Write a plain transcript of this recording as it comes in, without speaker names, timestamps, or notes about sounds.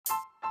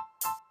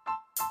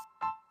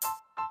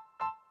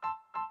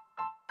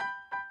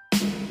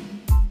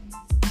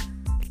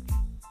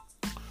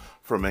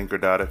From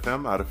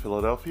Anchor.fm out of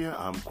Philadelphia,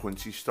 I'm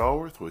Quincy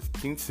Stallworth with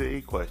Quince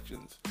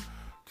Questions.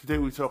 Today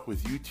we talk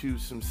with YouTube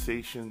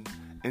sensation,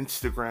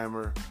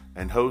 Instagrammer,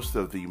 and host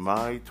of the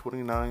My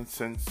 29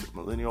 Cents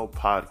Millennial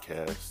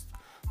podcast,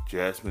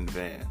 Jasmin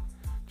Vann.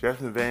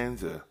 Jasmin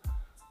Vann's an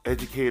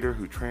educator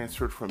who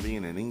transferred from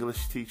being an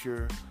English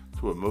teacher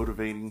to a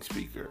motivating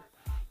speaker.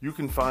 You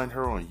can find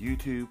her on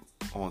YouTube,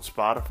 on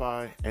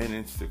Spotify, and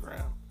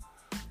Instagram.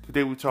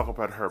 Today we talk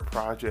about her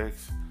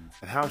projects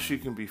and how she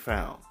can be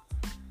found.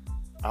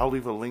 I'll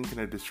leave a link in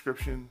the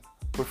description,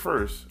 but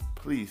first,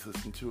 please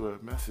listen to a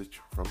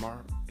message from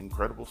our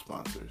incredible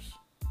sponsors.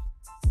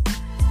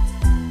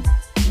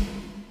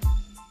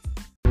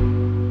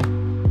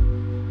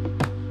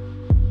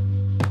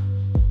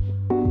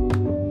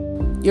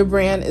 Your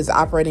brand is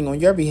operating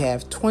on your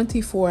behalf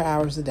 24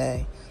 hours a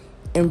day,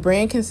 and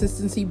brand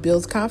consistency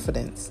builds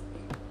confidence.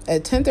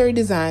 At 1030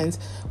 Designs,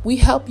 we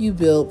help you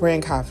build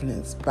brand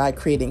confidence by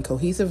creating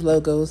cohesive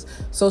logos,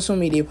 social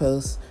media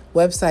posts,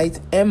 websites,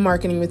 and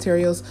marketing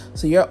materials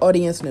so your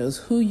audience knows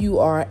who you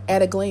are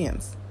at a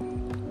glance.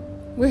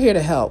 We're here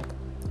to help,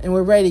 and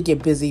we're ready to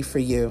get busy for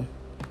you.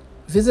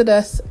 Visit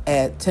us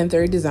at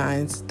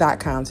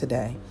 1030designs.com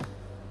today.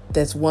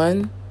 That's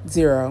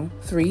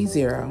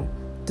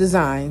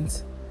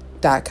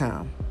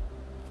 1030designs.com.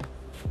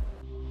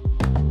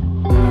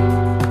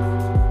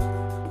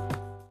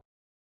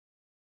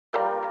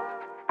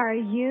 Are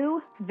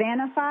you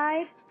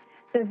Vannified?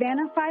 The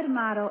Vannified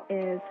model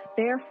is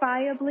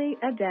verifiably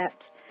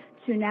adept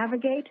to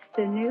navigate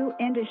the new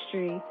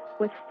industry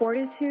with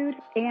fortitude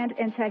and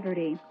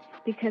integrity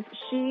because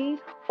she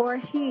or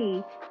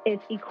he is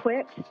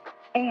equipped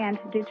and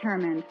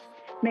determined.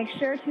 Make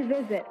sure to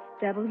visit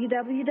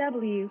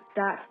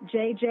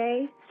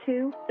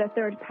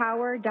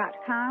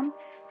www.jj2thethirdpower.com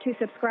to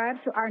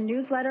subscribe to our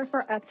newsletter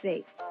for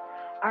updates.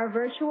 Our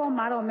virtual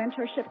model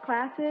mentorship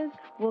classes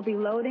will be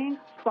loading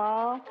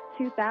fall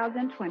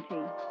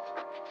 2020.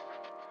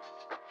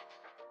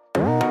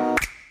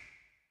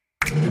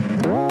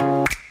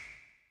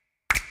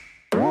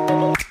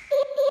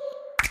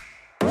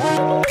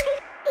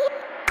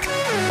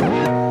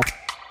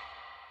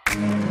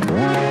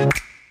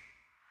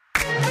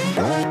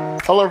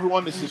 Hello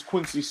everyone, this is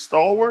Quincy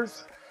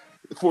Stallworth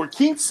for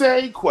Quince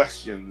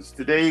Questions.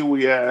 Today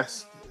we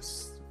ask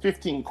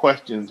 15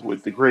 questions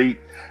with the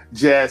great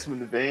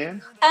Jasmin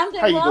Vann. I'm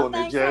doing How you well, doing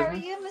thanks. there, How are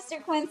Jasmin? you,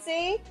 Mr.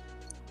 Quincy?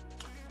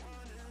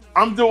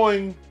 I'm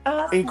doing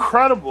Awesome.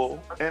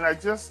 incredible, and I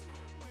just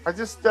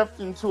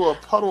stepped into a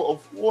puddle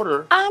of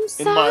water I'm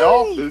in my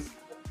office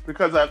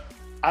because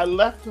I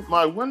left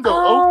my window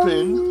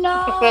open.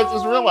 No. I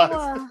just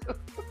realized.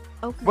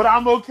 Okay. But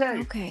I'm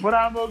okay. Okay. But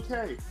I'm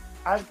okay.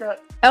 I've got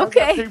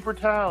paper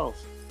towels.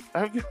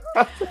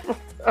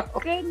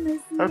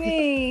 Goodness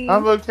me.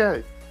 I'm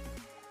okay.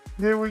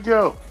 Here we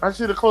go. I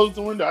should have closed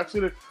the window. I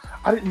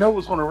didn't know it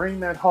was going to rain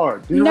that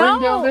hard. Did it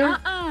rain down there?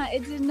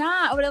 It did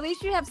not. But at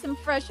least you have some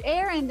fresh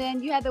air, and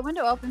then you had the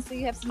window open, so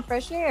you have some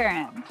fresh air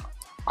in.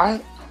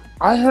 I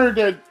heard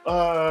that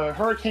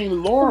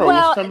Hurricane Laura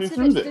was coming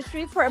through there. The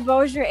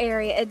Shreveport-Bossier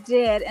area, it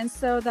did. And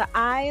so the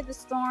eye of the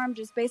storm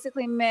just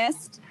basically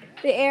missed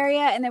the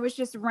area, and there was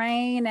just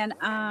rain and,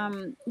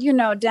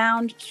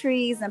 downed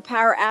trees and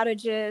power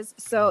outages.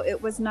 So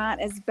it was not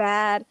as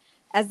bad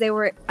as they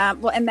were,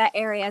 in that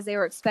area as they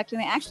were expecting.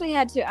 They actually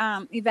had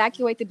to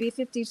evacuate the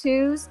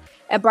B-52s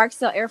at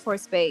Barksdale Air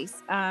Force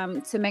Base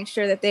to make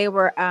sure that they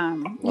were,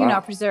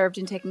 preserved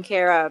and taken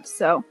care of.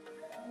 So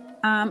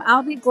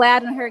I'll be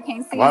glad when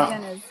hurricane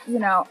season is,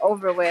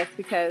 over with,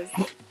 because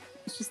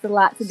it's just a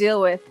lot to deal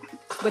with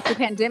the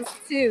pandemic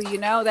too.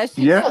 That's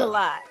just a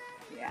lot.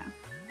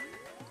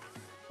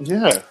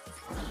 Yeah.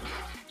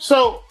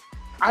 So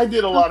I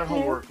did a lot of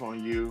homework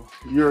on you.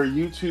 You're a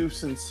YouTube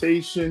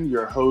sensation.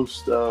 You're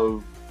host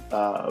of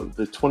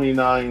the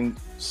 29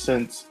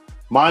 Cents,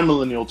 My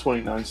Millennial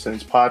 29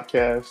 Cents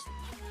podcast.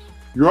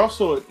 You're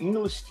also an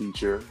English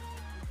teacher.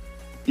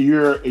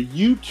 You're a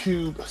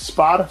YouTube,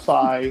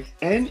 Spotify,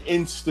 and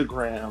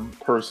Instagram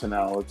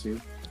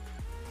personality.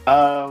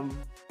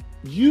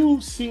 You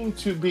seem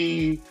to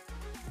be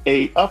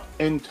a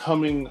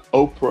up-and-coming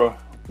Oprah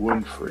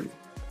Winfrey.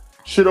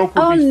 Should Oprah be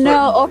threatened? Oh,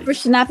 no, Oprah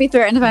should not be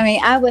threatened by me.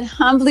 I would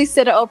humbly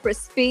sit at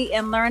Oprah's feet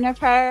and learn of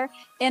her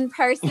in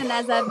person,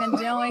 as I've been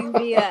doing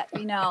via,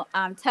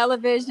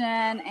 television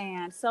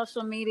and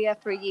social media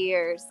for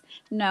years.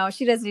 No,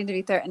 she doesn't need to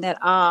be threatened at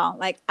all.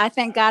 Like, I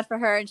thank God for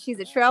her, and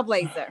she's a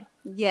trailblazer.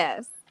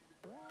 Yes.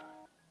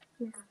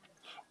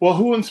 Well,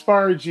 who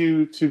inspired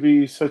you to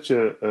be such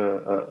a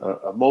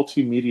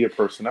multimedia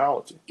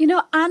personality?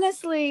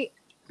 Honestly,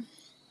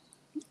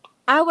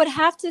 I would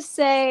have to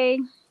say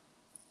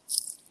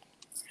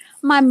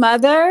my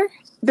mother,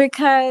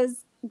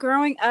 because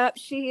growing up,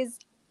 she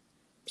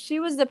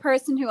was the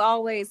person who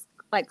always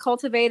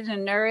cultivated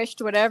and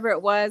nourished whatever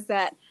it was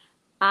that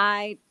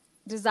I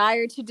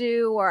desired to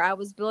do or I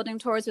was building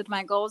towards with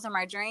my goals and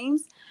my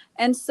dreams.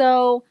 And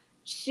so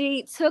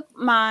she took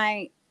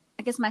my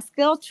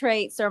skill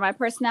traits or my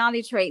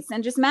personality traits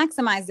and just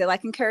maximized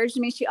it, encouraged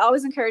me. She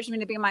always encouraged me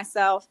to be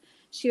myself,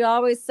 She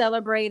always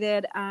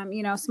celebrated,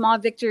 small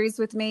victories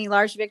with me,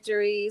 large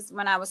victories.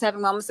 When I was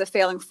having moments of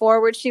failing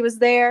forward, she was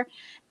there.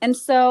 And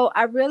so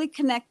I really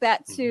connect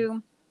that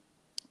to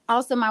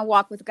also my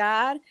walk with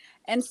God.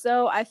 And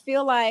so I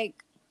feel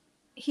like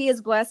he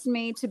has blessed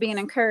me to be an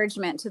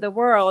encouragement to the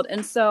world.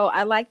 And so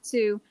I like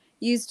to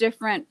use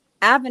different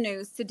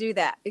avenues to do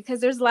that because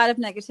there's a lot of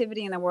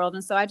negativity in the world.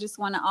 And so I just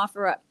want to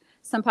offer up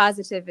some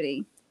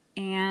positivity.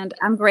 And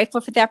I'm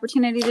grateful for the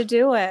opportunity to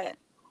do it.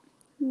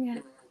 Yeah.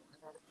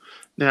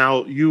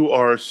 Now, you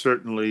are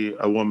certainly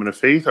a woman of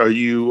faith. Are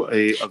you of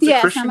the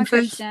Yes, I'm Christian a faith?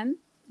 Christian.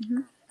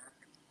 Mm-hmm.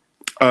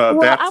 Well, I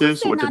would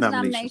Baptist? say What denomination?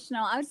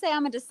 non-denominational. I would say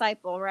I'm a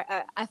disciple, right?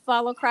 I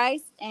follow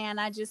Christ, and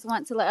I just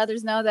want to let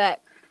others know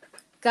that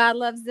God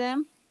loves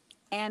them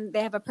and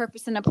they have a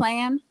purpose and a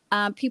plan.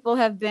 People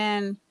have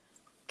been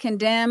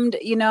condemned,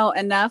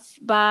 enough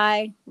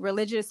by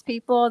religious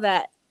people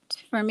that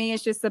for me,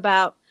 it's just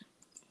about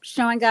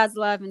showing God's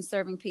love and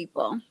serving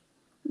people.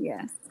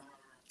 Yes.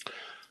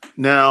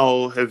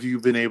 Now, have you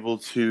been able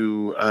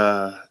to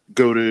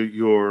go to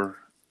your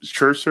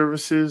church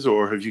services,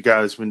 or have you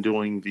guys been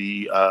doing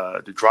the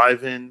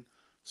drive-in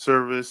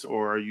service,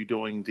 or are you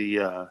doing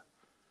the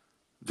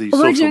We're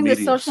social doing the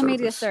media social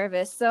media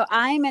service? service. So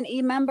I'm an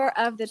member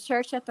of the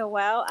Church at the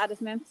Well out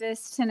of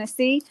Memphis,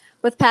 Tennessee,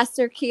 with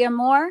Pastor Kia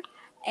Moore.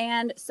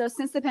 And so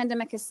since the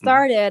pandemic has Mhm.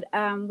 started,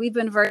 we've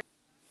been virtual.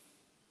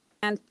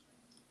 And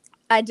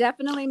I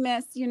definitely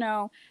miss,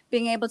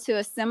 being able to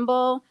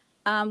assemble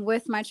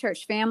with my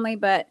church family.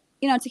 But,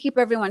 to keep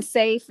everyone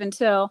safe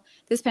until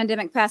this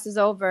pandemic passes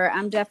over,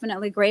 I'm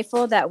definitely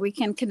grateful that we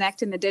can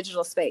connect in the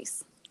digital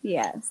space.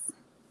 Yes.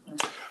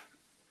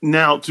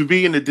 Now, to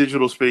be in the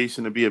digital space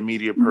and to be a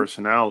media Mhm.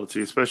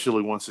 personality,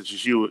 especially one such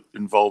as you,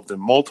 involved in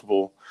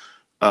multiple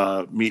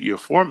media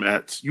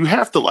formats, you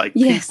have to like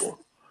Yes, people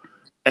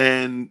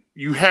and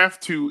you have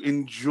to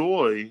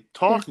enjoy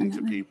talking to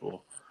definitely.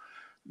 people.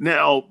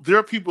 Now, there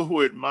are people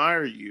who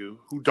admire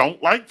you who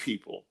don't like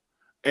people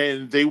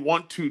and they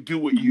want to do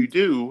what you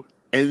do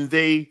and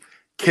they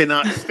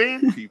cannot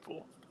stand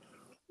people.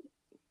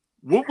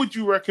 What would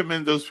you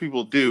recommend those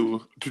people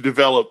do to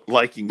develop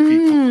liking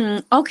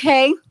people?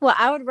 Okay. Well,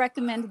 I would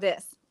recommend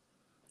this.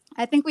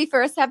 I think we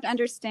first have to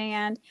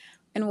understand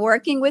in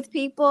working with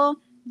people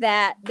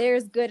that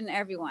there's good in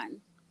everyone,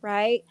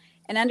 right?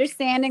 And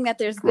understanding that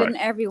there's good Right. in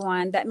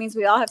everyone, that means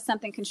we all have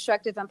something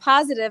constructive and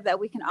positive that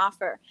we can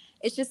offer.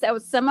 It's just that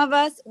with some of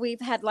us, we've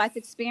had life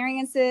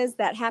experiences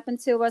that happened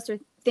to us, or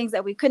things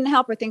that we couldn't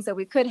help, or things that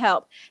we could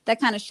help,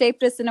 that kind of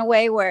shaped us in a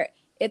way where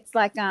it's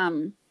like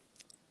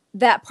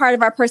that part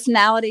of our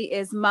personality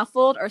is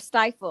muffled or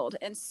stifled.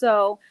 And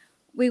so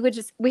we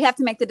have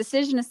to make the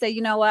decision to say,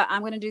 you know what,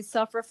 I'm going to do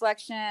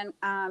self-reflection,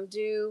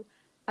 do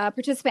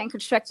participate in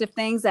constructive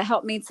things that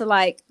help me to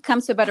like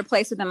come to a better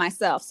place within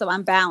myself. So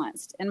I'm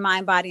balanced in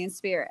mind, body, and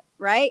spirit.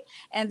 Right.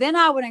 And then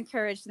I would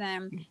encourage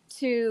them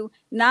to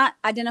not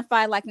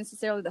identify like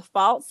necessarily the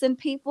faults in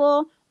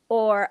people,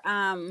 or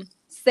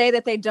say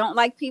that they don't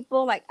like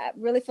people. Like, I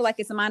really feel like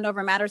it's a mind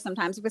over matter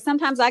sometimes, because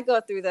sometimes I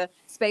go through the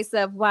space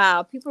of,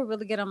 wow, people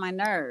really get on my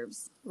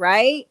nerves.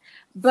 Right.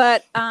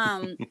 But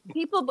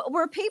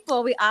we're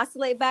people, we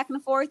oscillate back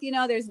and forth.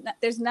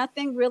 There's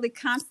nothing really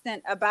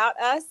constant about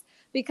us,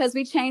 because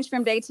we change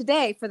from day to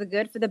day, for the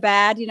good, for the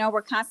bad.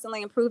 We're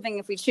constantly improving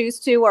if we choose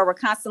to, or we're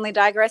constantly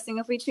digressing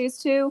if we choose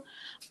to.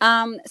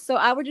 So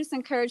I would just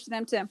encourage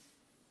them to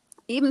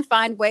even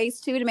find ways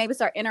to maybe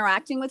start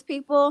interacting with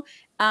people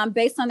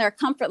based on their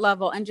comfort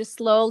level, and just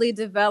slowly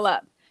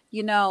develop,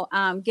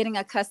 getting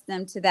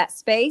accustomed to that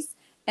space.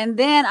 And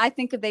then I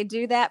think if they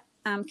do that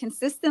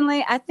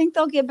consistently, I think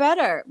they'll get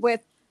better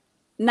with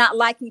not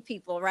liking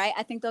people, right?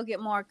 I think they'll get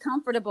more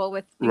comfortable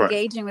with Right.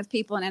 engaging with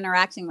people and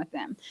interacting with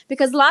them.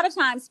 Because a lot of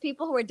times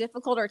people who are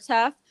difficult or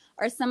tough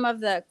are some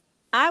of the,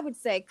 I would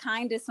say,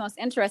 kindest, most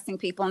interesting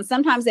people. And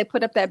sometimes they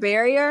put up that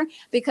barrier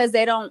because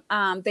they don't,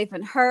 they've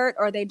been hurt,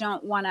 or they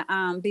don't want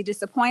to be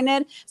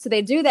disappointed. So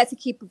they do that to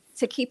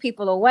keep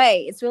people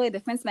away. It's really a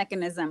defense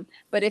mechanism.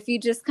 But if you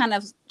just kind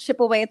of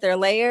chip away at their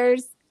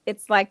layers,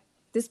 it's like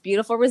this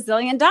beautiful,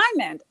 resilient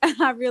diamond.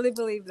 I really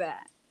believe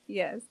that.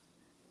 Yes.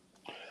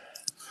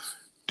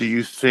 Do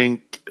you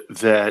think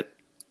that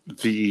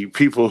the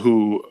people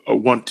who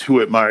want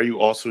to admire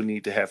you also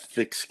need to have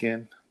thick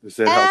skin? Does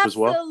that help as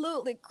well?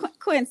 Absolutely.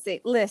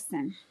 Quincy,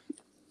 listen,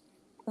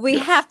 we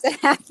Yes. have to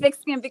have thick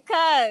skin,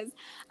 because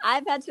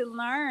I've had to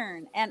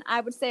learn, and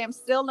I would say I'm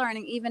still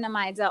learning even in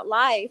my adult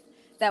life,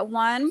 that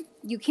one,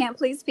 you can't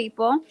please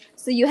people.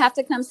 So you have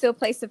to come to a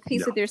place of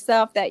peace Yeah. with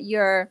yourself, that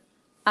you're,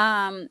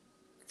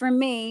 for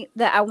me,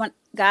 that I want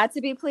God to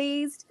be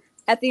pleased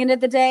at the end of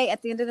the day,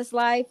 at the end of this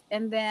life.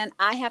 And then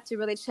I have to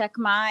really check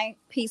my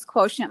peace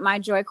quotient, my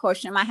joy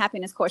quotient, my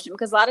happiness quotient,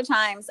 because a lot of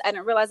times I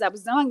didn't realize I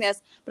was doing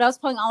this, but I was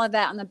putting all of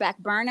that on the back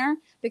burner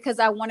because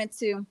I wanted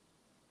to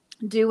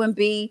do and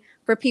be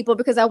for people,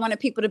 because I wanted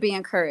people to be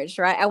encouraged,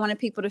 right? I wanted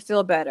people to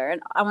feel better,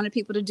 and I wanted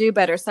people to do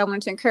better. So I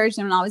wanted to encourage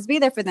them and always be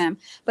there for them.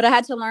 But I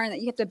had to learn that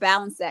you have to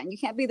balance that, and you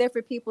can't be there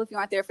for people if you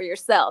aren't there for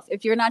yourself.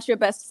 If you're not your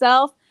best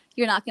self,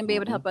 you're not going to be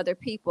able to Hmm. help other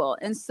people.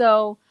 And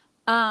so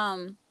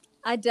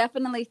I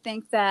definitely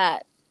think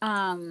that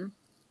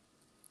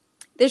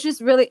there's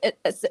just really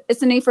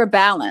it's a need for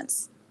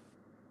balance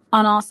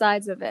on all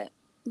sides of it.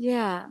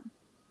 Yeah,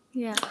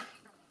 yeah.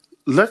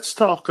 Let's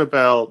talk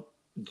about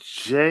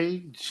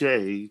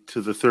JJ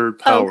to the third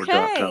power.com.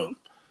 Okay,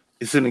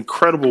 It's an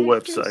incredible I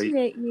website.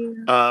 appreciate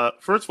you.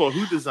 First of all,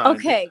 who designed it?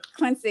 Okay,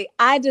 Quincy,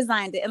 I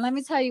designed it, and let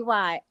me tell you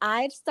why.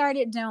 I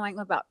started doing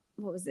about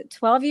what was it,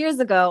 12 years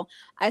ago.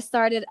 I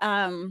started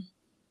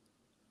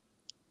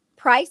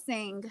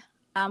pricing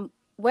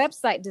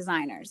website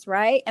designers,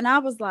 right? And I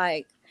was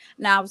like,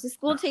 now I was a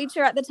school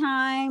teacher at the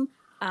time.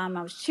 I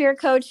was cheer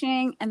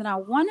coaching, and then I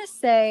want to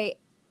say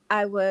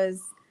I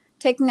was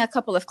taking a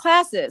couple of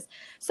classes.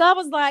 So I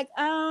was like,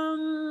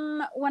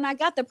 when I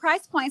got the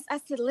price points, I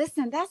said,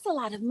 listen, that's a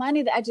lot of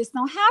money that I just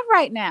don't have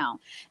right now.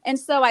 And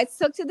so I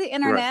took to the Right.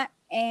 internet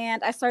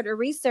and I started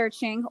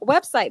researching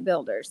website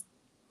builders.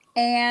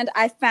 And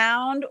I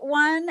found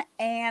one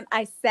and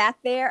I sat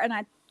there and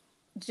I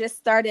just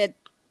started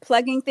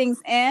plugging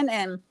things in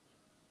and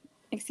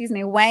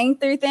weighing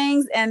through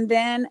things, and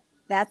then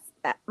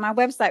my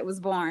website was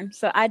born.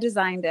 So I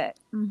designed it.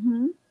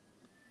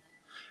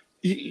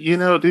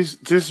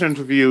 This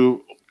interview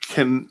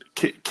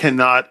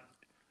cannot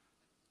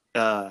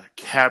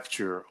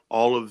capture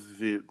all of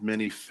the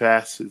many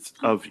facets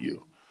of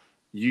you.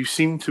 You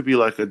seem to be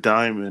like a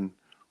diamond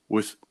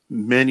with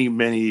many,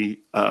 many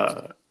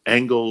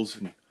angles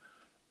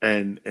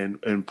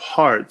and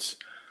parts.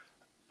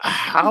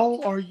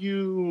 How are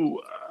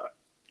you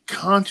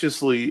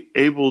consciously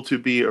able to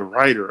be a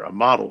writer, a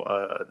model,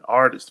 an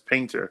artist,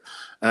 painter,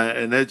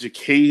 an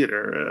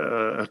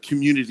educator, a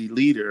community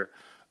leader,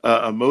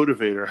 a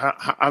motivator?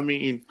 I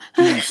mean,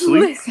 do you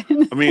sleep?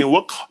 Listen. I mean,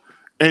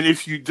 and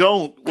if you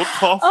don't, what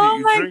coffee are Oh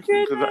you my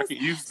drinking? Because I goodness. can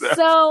use that.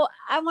 So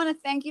I want to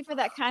thank you for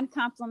that kind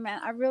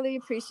compliment. I really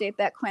appreciate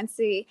that,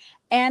 Quincy.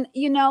 And,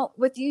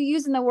 with you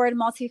using the word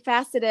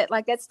multifaceted,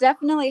 like that's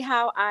definitely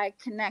how I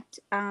connect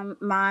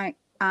my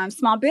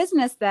small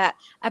business that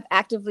I've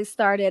actively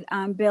started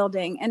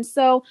building. And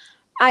so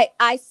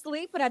I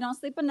sleep, but I don't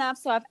sleep enough.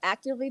 So I've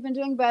actively been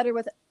doing better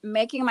with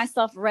making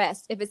myself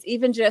rest. If it's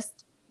even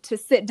just to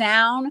sit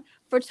down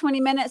for 20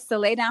 minutes, to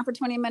lay down for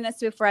 20 minutes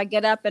before I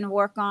get up and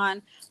work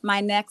on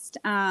my next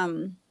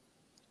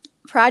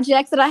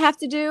projects that I have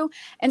to do.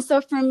 And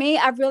so for me,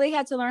 I've really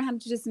had to learn how to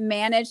just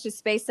manage the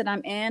space that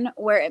I'm in,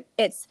 where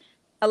it's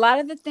a lot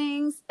of the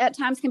things at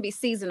times can be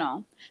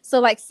seasonal.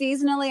 So like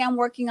seasonally, I'm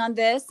working on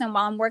this. And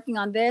while I'm working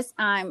on this,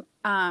 I'm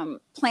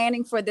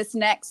planning for this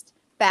next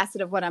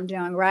facet of what I'm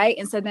doing. Right.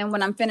 And so then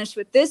when I'm finished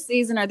with this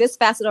season or this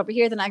facet over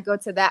here, then I go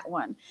to that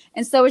one.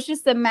 And so it's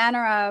just a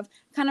matter of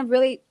kind of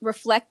really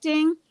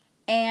reflecting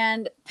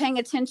and paying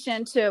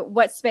attention to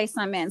what space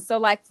I'm in. So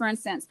like, for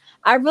instance,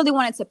 I really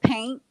wanted to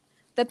paint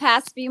the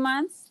past few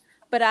months,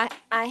 but I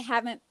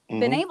haven't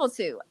been Hmm. able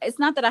to. It's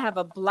not that I have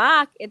a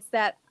block, it's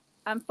that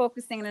I'm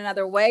focusing in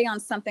another way on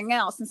something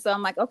else. And so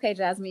I'm like, okay,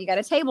 Jasmin, you got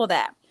to table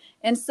that.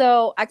 And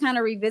so I kind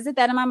of revisit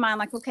that in my mind,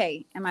 like,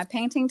 okay, am I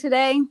painting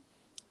today?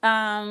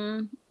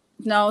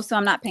 No, so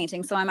I'm not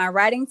painting. So am I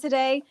writing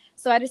today?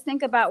 So I just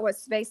think about what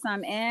space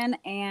I'm in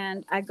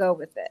and I go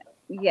with it.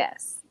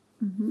 Yes.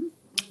 Mm-hmm.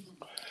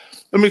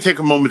 Let me take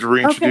a moment to Okay.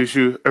 reintroduce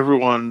you,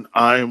 everyone.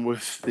 I am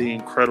with the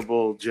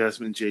incredible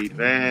Jasmin Jade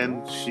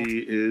Vann.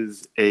 She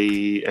is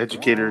a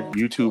educator,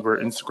 YouTuber,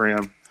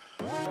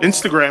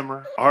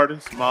 Instagrammer,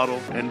 artist, model,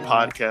 and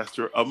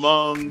podcaster,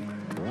 among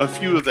a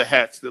few of the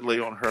hats that lay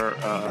on her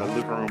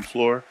living room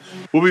floor.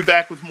 We'll be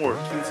back with more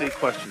Quince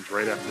questions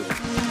right after this.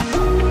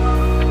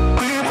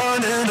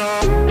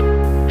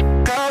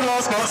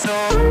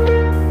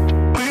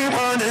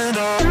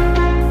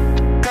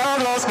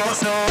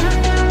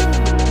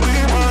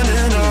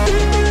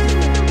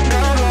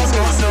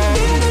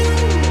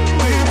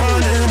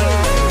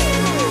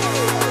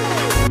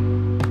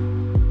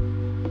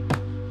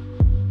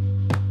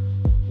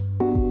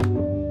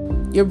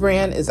 Your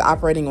brand is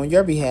operating on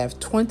your behalf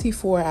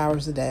 24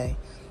 hours a day,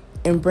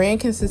 and brand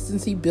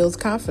consistency builds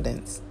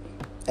confidence.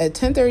 At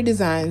 1030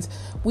 Designs,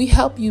 we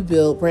help you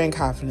build brand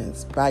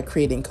confidence by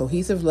creating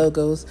cohesive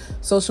logos,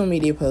 social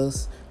media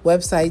posts,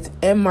 websites,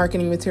 and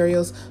marketing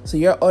materials so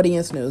your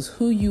audience knows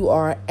who you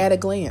are at a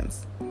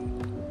glance.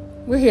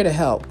 We're here to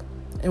help,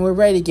 and we're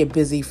ready to get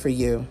busy for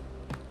you.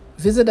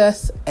 Visit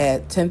us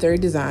at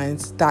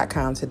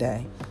 1030designs.com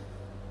today.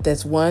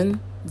 That's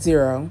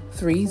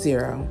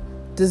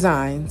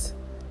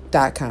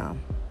 1030designs.com.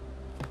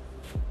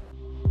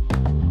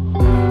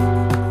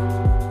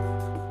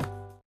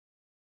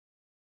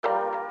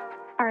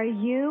 Are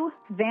you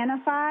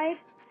Vannified?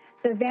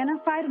 The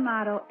Vannified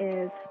model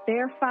is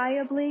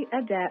verifiably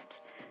adept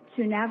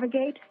to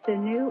navigate the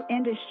new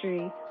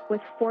industry with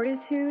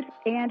fortitude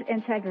and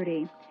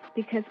integrity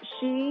because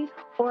she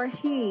or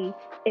he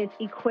is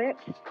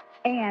equipped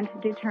and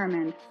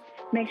determined.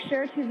 Make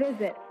sure to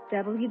visit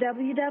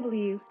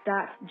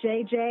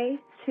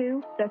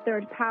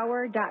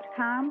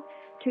www.jj2thethirdpower.com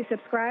to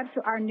subscribe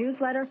to our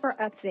newsletter for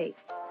updates.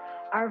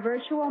 Our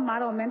virtual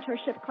model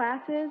mentorship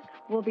classes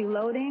will be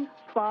loading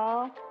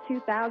fall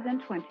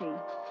 2020.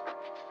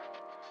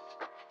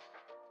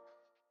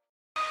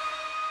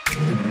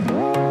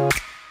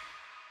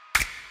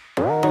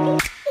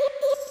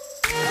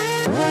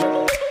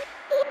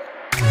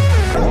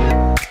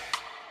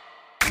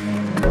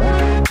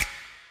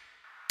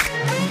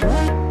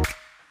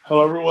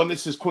 Hello, everyone.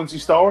 This is Quincy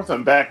Stallworth.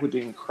 I'm back with the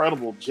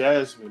incredible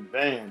Jasmin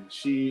Vann.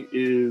 She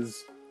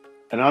is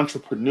an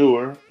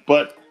entrepreneur,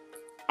 but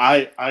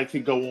I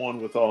could go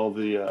on with all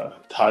the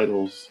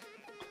titles.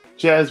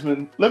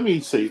 Jasmin, let me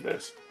say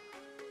this.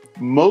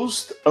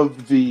 Most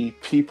of the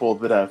people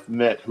that I've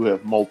met who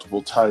have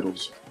multiple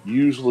titles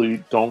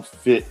usually don't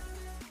fit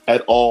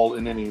at all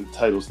in any of the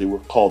titles they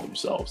would call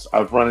themselves.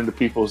 I've run into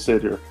people who say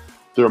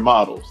they're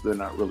models. They're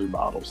not really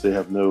models. They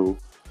have no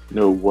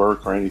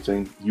work or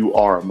anything. You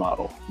are a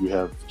model. You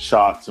have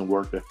shots and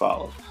work that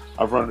follow.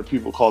 I've run into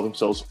people who call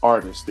themselves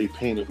artists. They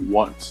painted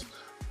once.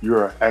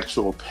 You're an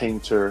actual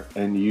painter,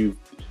 and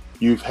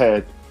you've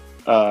had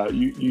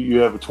you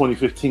have a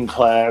 2015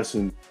 class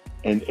and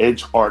an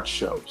Edge Art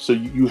Show. So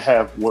you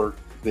have work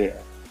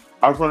there.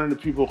 I've run into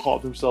people who call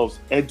themselves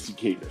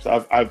educators.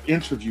 I've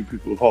interviewed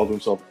people who call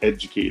themselves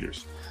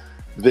educators.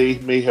 They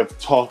may have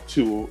talked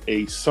to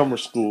a summer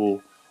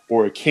school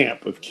or a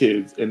camp of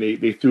kids, and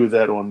they threw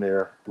that on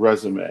their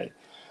resume.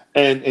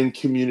 And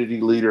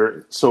community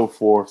leader, so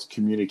forth,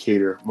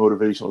 communicator,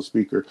 motivational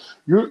speaker.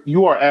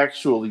 You are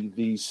actually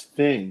these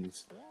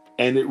things,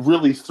 and it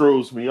really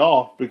throws me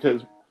off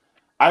because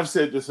I've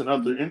said this in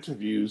other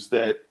interviews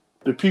that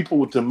the people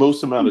with the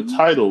most amount of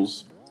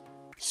titles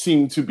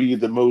seem to be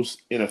the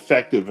most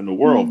ineffective in the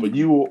world, but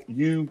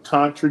you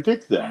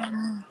contradict that.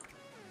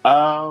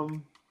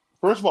 Um,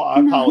 First of all, I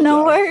apologize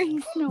No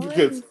worries. No because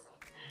worries.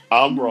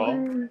 I'm No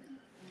wrong. worries.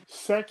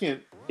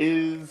 Second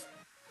is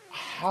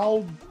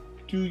how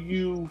do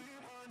you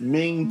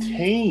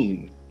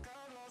maintain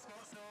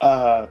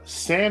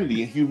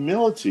sanity and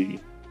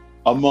humility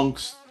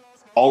amongst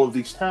all of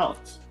these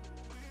talents?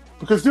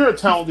 Because there are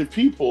talented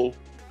people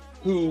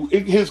who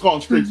it has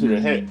gone straight to their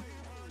head.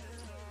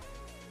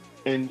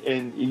 And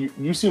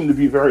you seem to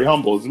be very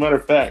humble. As a matter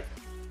of fact,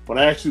 when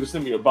I asked you to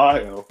send me a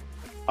bio,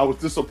 I was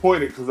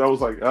disappointed because I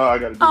was like, oh, I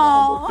got to do my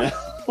homework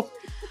now.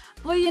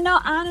 Well,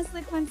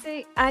 honestly,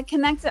 Quincy, I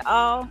connect it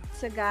all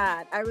to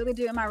God. I really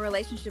do in my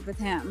relationship with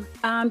him.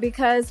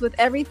 Because with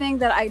everything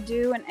that I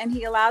do and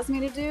he allows me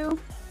to do,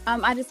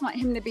 I just want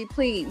him to be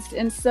pleased.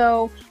 And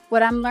so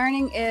what I'm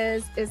learning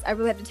is I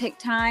really have to take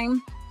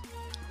time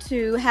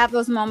to have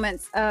those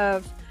moments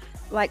of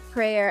like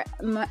prayer,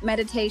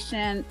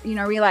 meditation,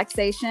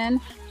 relaxation.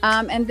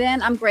 And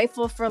then I'm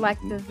grateful for like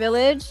the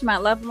village, my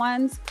loved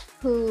ones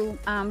who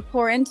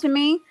pour into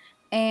me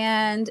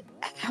and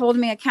hold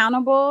me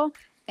accountable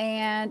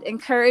and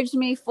encourage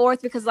me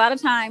forth, because a lot of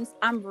times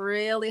I'm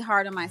really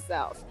hard on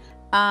myself.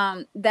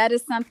 That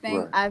is something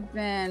Right. I've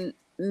been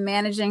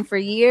managing for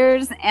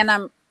years, and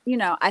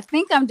I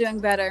think I'm doing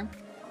better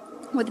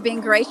with being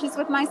gracious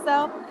with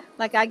myself.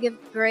 Like I give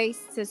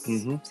grace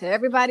Mm-hmm. to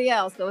everybody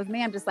else, but with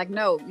me, I'm just like,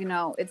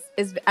 no,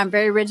 it's I'm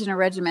very rigid and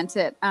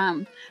regimented.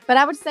 But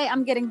I would say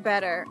I'm getting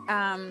better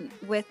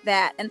with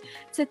that. And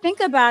to think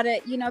about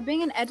it,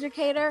 being an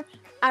educator,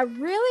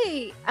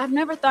 I've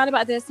never thought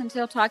about this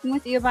until talking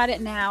with you about it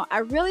now. I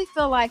really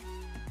feel like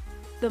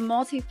the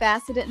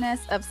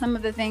multifacetedness of some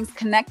of the things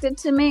connected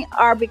to me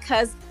are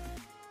because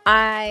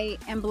I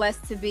am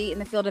blessed to be in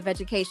the field of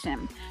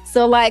education.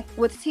 So like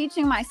with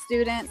teaching my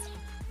students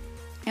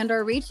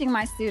or reaching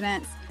my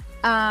students,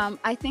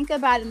 I think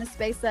about in the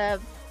space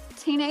of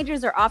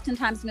teenagers are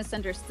oftentimes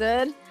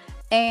misunderstood,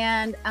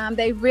 and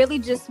they really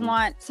just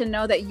want to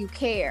know that you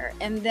care.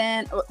 And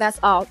then that's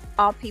all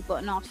people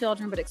and all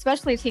children, but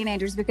especially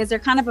teenagers, because they're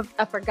kind of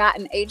a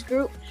forgotten age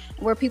group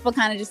where people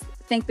kind of just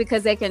think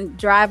because they can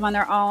drive on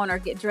their own or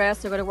get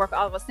dressed or go to work,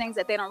 all those things,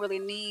 that they don't really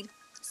need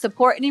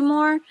support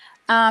anymore.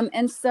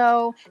 And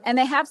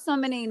they have so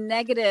many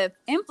negative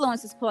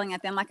influences pulling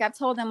at them. Like I've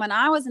told them when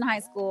I was in high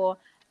school,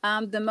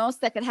 the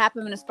most that could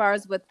happen as far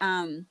as with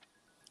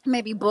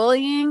maybe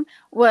bullying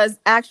was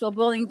actual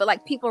bullying, but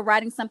like people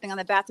writing something on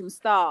the bathroom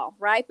stall,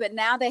 right? But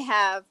now they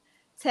have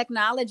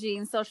technology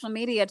and social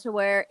media to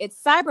where it's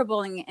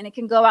cyberbullying and it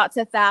can go out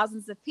to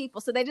thousands of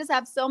people. So they just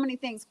have so many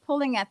things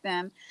pulling at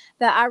them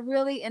that I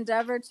really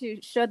endeavor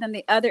to show them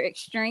the other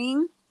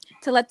extreme,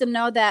 to let them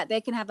know that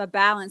they can have a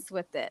balance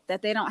with it,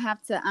 that they don't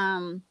have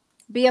to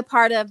be a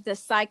part of the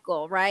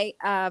cycle, right,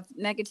 of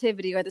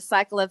negativity or the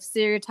cycle of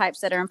stereotypes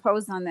that are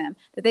imposed on them,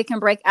 that they can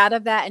break out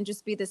of that and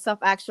just be the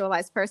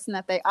self-actualized person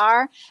that they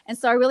are. And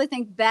so I really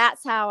think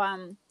that's how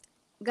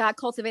God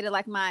cultivated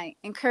like my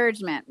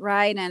encouragement,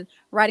 right, and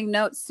writing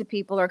notes to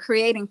people or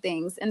creating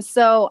things. And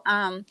so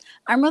I'm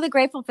really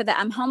grateful for that.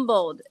 I'm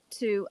humbled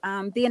to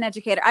be an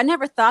educator. I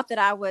never thought that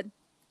I would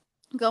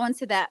go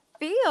into that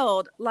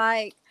field.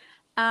 Like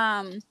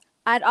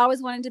I'd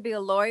always wanted to be a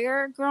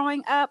lawyer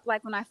growing up.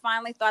 Like when I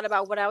finally thought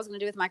about what I was going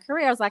to do with my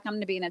career, I was like, I'm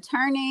going to be an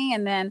attorney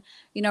and then,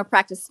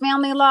 practice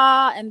family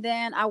law. And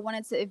then I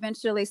wanted to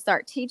eventually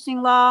start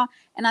teaching law.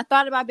 And I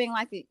thought about being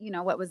like, the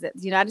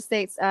United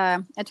States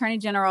Attorney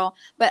General.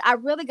 But I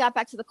really got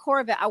back to the core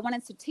of it. I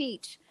wanted to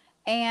teach.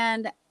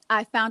 And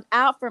I found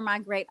out from my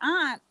great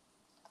aunt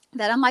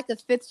that I'm like a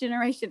 5th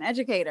generation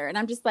educator. And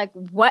I'm just like,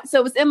 what? So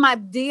it was in my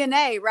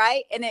DNA,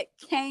 right? And it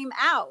came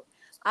out.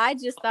 I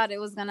just thought it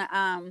was going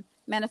to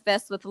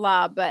manifest with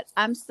law, but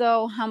I'm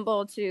so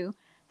humbled to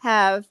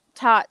have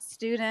taught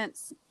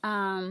students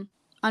on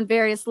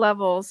various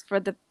levels for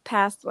the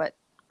past,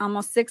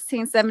 almost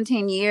 16,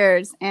 17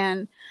 years.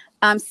 And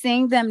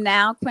seeing them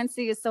now,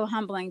 Quincy, is so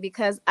humbling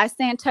because I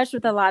stay in touch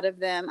with a lot of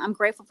them. I'm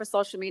grateful for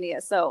social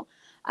media. So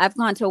I've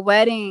gone to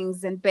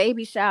weddings and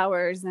baby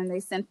showers, and they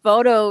send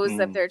photos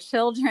of their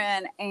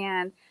children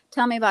and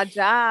tell me about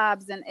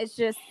jobs. And it's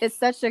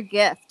such a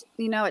gift.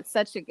 It's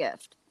such a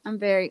gift.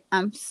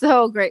 I'm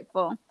so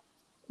grateful.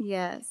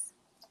 Yes.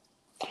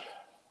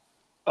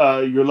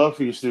 Your love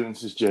for your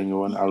students is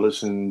genuine. I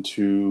listen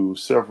to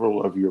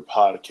several of your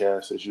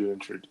podcasts as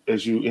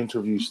you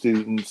interview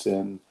students,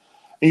 and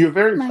you're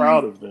very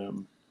proud of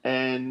them.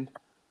 And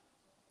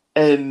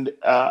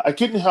I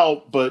couldn't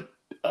help but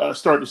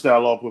start this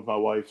dialogue with my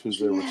wife,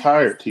 who's a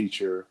retired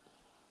teacher,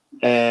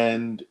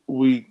 and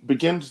we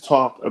begin to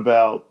talk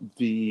about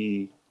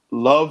the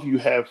love you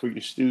have for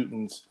your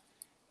students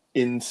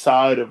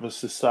inside of a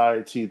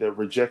society that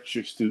rejects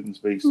your students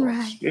based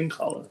on skin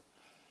color,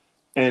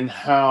 and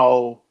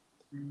how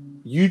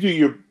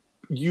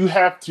you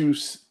have to,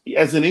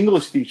 as an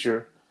English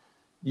teacher,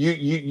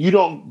 you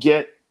don't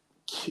get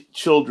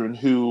children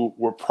who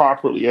were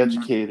properly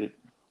educated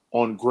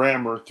on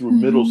grammar through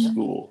middle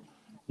school.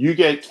 You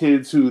get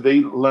kids who they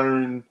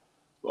learn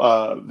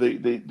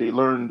they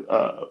learn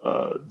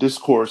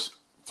discourse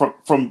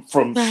from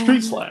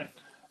street slang,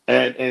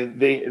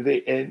 and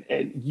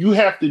you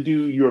have to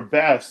do your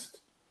best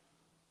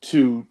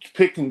to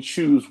pick and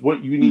choose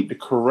what you need to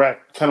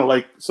correct, kind of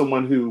like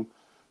someone who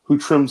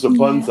trims a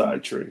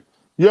bonsai tree.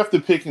 You have to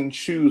pick and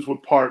choose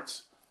what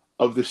parts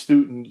of the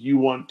student you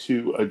want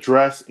to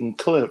address and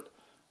clip,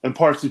 and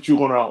parts that you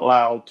want to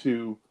allow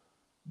to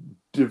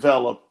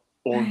develop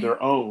on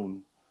their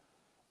own.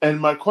 And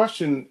my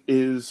question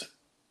is,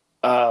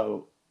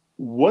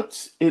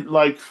 what's it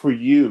like for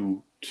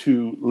you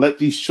to let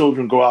these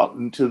children go out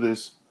into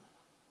this,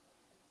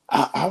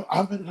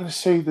 I'm going to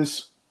say,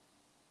 this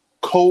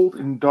cold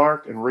and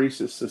dark and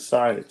racist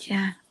society?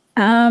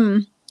 Yeah.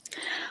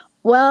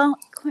 Well,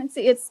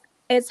 Quincy,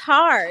 it's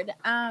hard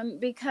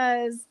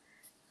because,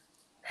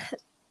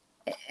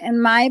 in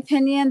my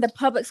opinion, the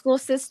public school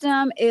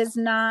system is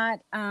not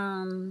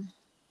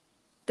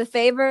the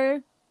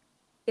favor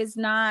is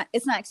not.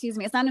 It's not. Excuse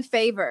me. It's not in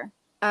favor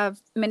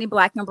of many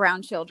Black and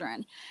brown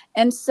children,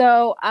 and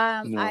so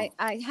I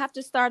have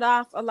to start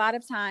off a lot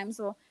of times.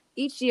 Well,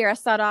 each year I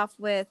start off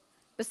with,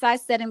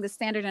 besides setting the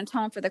standard and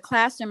tone for the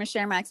classroom and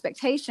sharing my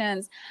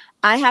expectations,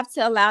 I have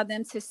to allow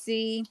them to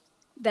see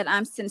that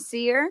I'm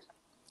sincere,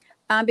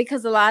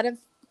 because a lot of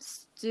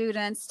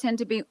students tend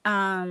to be,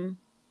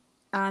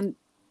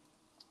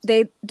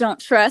 they don't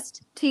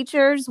trust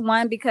teachers.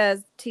 One,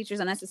 because teachers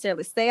don't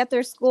necessarily stay at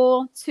their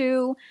school.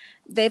 Two,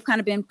 they've kind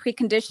of been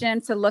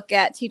preconditioned to look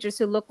at teachers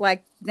who look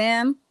like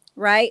them,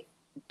 right?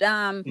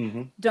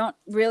 Don't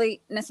really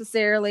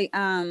necessarily,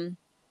 don't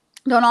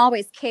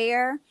always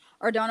care,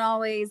 or don't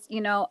always,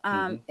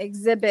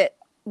 exhibit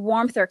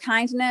warmth or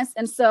kindness.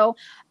 And so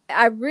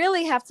I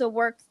really have to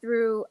work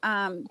through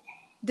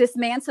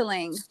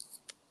dismantling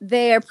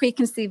their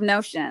preconceived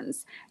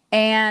notions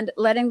and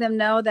letting them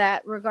know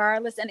that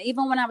regardless, and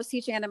even when I was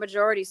teaching at a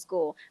majority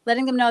school,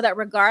 letting them know that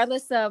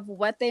regardless of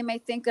what they may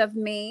think of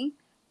me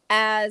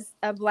as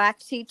a Black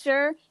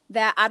teacher,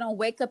 that I don't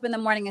wake up in the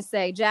morning and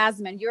say,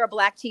 Jasmin, you're a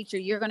Black teacher.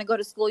 You're going to go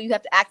to school. You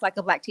have to act like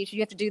a Black teacher.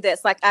 You have to do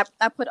this. Like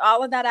I put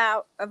all of that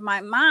out of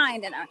my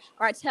mind,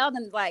 or I tell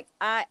them, like,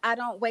 I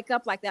don't wake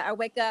up like that. I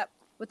wake up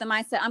with the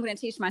mindset, I'm going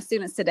to teach my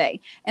students today.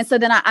 And so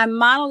then I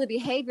model the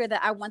behavior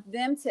that I want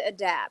them to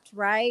adapt,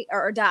 right?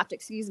 Or adopt,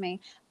 excuse me,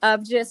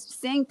 of just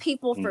seeing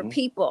people for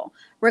people,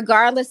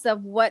 regardless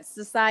of what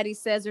society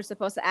says they're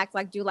supposed to act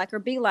like, do like, or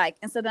be like.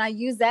 And so then I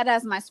use that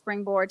as my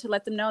springboard to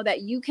let them know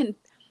that you can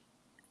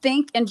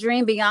think and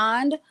dream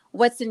beyond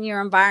what's in your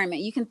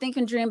environment. You can think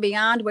and dream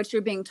beyond what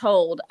you're being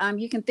told.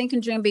 You can think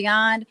and dream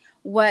beyond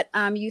what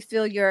you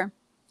feel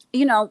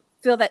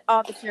feel that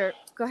all that you're.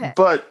 Go ahead.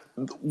 But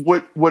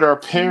what our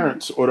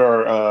parents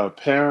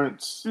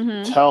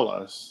tell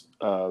us,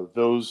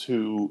 those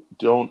who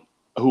don't,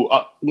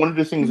 one of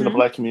the things in the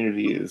Black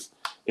community is,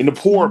 in the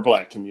poor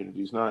Black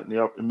communities, not in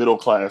the upper middle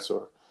class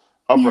or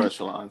upper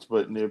echelons,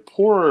 but in the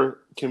poorer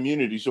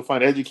communities, you'll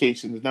find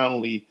education is not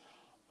only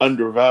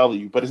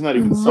undervalued, but it's not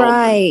even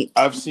celebrated.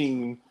 I've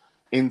seen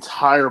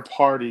entire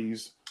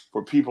parties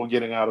for people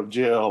getting out of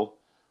jail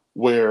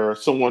where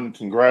someone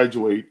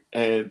graduates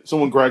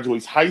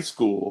high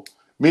school,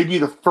 maybe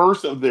the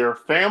first of their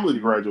family to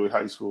graduate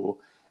high school,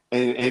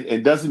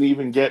 and doesn't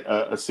even get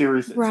a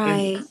serious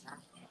attendance.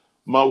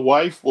 My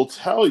wife will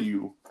tell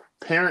you,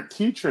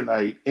 parent-teacher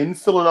night in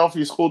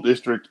Philadelphia School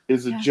District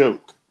is a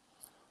joke.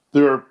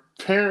 There are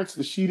parents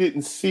that she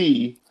didn't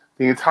see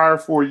the entire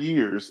 4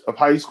 years of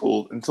high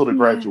school until the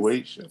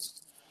graduation.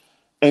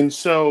 And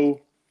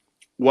so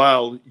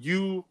while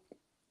you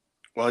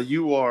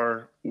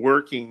are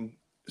working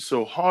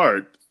so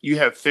hard, you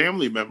have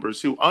family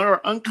members who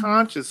are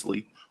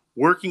unconsciously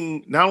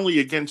working not only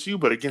against you,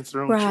 but against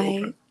their own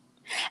children.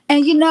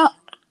 And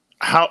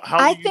how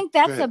I think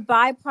that's a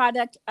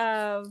byproduct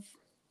of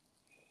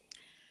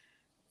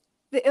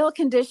the ill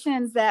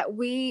conditions that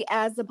we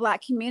as the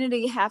Black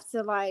community have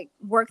to like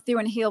work through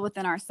and heal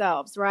within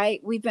ourselves,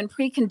 right? We've been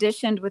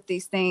preconditioned with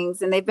these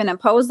things and they've been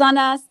imposed on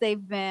us.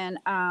 They've been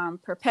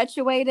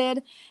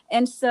perpetuated.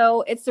 And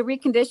so it's a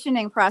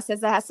reconditioning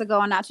process that has to go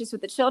on, not just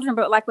with the children,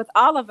 but like with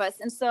all of us.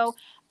 And so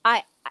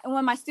I,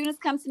 when my students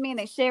come to me and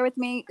they share with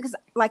me, because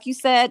like you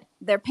said,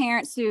 they're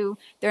parents who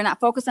they're not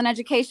focused on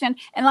education.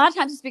 And a lot of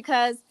times it's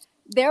because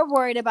they're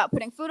worried about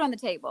putting food on the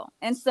table.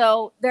 And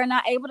so they're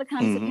not able to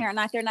come to parent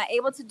night. They're not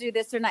able to do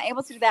this. They're not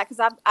able to do that. Cause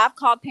I've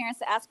called parents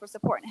to ask for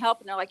support and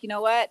help. And they're like, you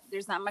know what?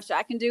 There's not much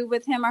I can do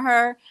with him or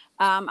her.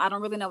 I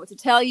don't really know what to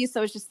tell you.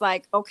 So it's just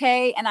like,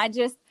 okay. And I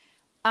just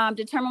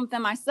determined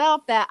within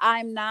myself that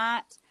I'm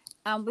not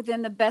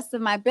within the best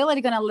of my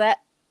ability going to let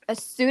a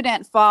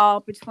student fall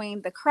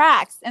between the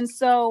cracks. And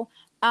so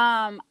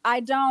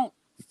I don't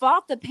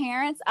fault the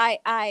parents.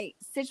 I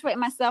situate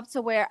myself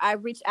to where I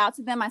reach out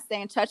to them. I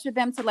stay in touch with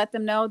them to let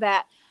them know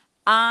that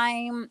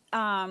I'm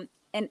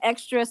an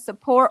extra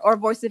support or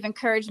voice of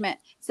encouragement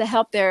to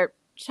help their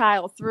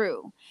child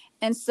through.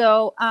 And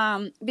so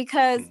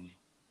because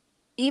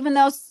even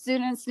though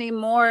students need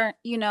more,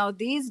 you know,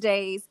 these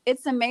days,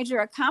 it's a major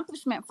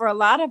accomplishment for a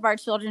lot of our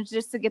children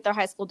just to get their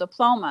high school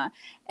diploma.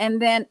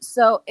 And then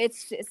so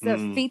it's a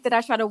feat that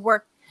I try to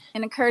work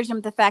and encourage them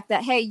with the fact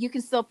that, hey, you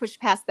can still push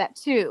past that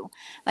too.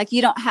 Like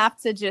you don't have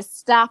to just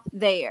stop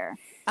there.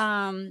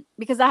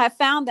 Because I have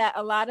found that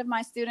a lot of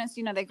my students,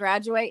 you know, they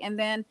graduate and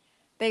then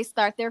they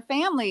start their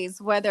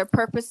families, whether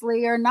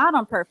purposely or not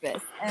on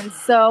purpose. And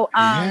so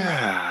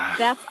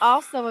that's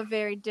also a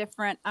very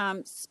different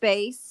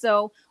space.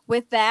 So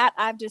with that,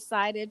 I've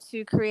decided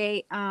to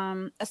create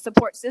a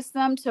support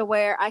system to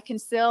where I can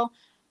still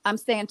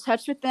stay in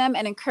touch with them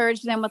and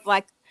encourage them with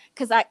like,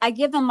 because I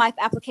give them life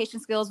application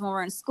skills when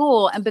we're in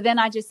school, but then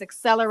I just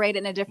accelerate it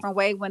in a different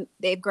way when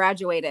they've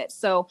graduated.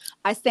 So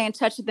I stay in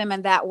touch with them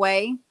in that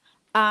way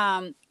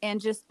and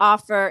just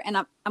offer, and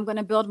I'm going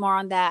to build more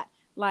on that,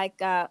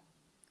 like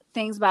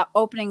things about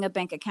opening a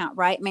bank account,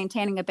 right?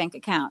 Maintaining a bank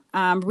account,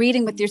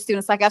 reading with your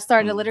students. Like I've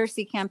started a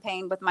literacy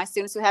campaign with my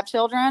students who have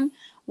children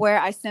where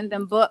I send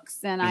them books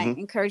and I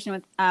encourage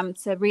them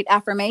with, to read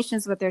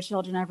affirmations with their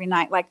children every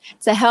night, like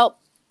to help,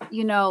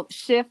 you know,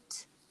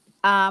 shift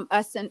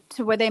us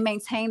to where they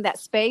maintain that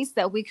space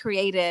that we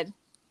created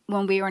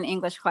when we were in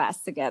English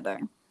class together.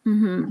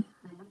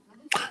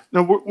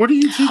 Now, what do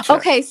you teach at?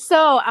 Okay,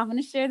 so I'm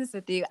going to share this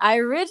with you. I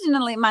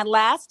originally, my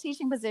last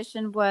teaching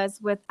position was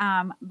with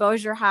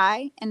Bossier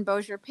High in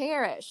Bossier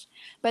Parish.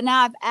 But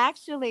now I've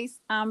actually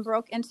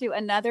broke into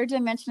another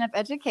dimension of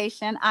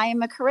education. I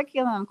am a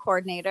curriculum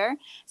coordinator.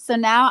 So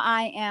now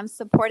I am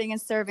supporting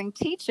and serving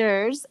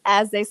teachers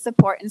as they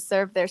support and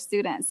serve their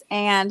students.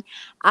 And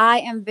I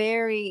am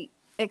very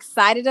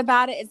excited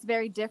about it. It's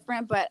very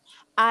different, but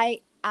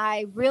I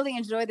really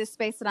enjoy the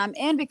space that I'm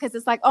in because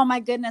it's like, oh my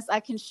goodness, I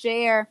can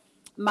share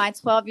my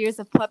 12 years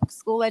of public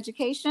school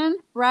education,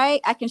 right?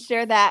 I can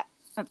share that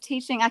of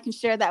teaching. I can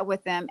share that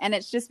with them. And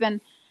it's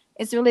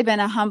really been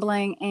a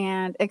humbling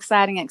and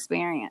exciting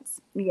experience.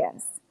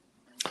 Yes.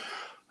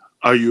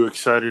 Are you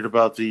excited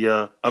about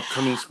the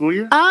upcoming school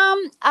year?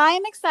 I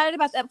am excited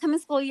about the upcoming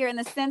school year in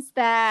the sense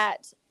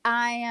that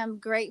I am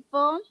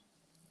grateful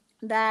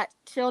that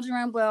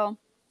children will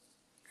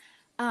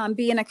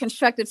be in a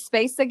constructive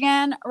space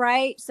again,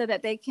 right? So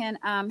that they can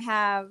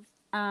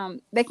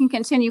they can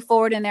continue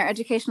forward in their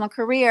educational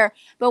career.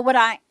 But what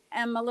I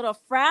am a little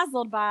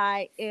frazzled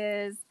by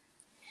is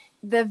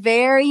the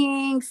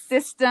varying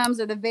systems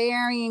or the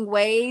varying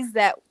ways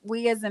that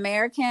we as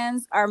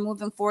Americans are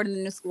moving forward in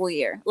the new school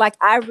year. Like,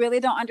 I really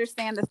don't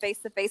understand the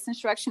face-to-face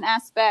instruction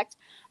aspect.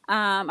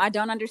 I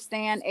don't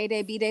understand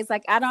A-Day, B-Days.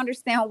 Like, I don't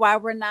understand why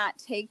we're not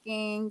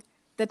taking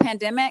the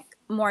pandemic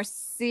more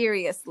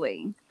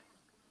seriously.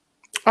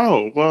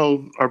 Oh,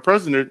 well, our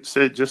president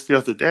said just the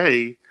other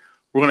day,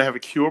 we're going to have a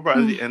cure by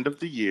the end of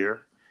the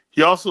year.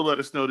 He also let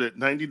us know that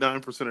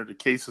 99% of the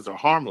cases are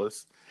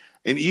harmless.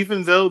 And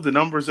even though the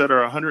numbers that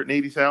are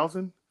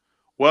 180,000,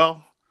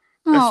 well,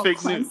 that's fake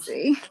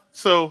Quincy. news.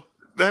 So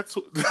that's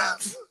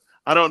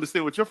I don't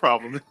understand what your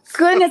problem is.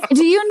 Goodness.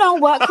 Do you know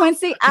what,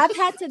 Quincy? I've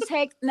had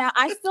to now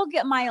I still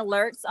get my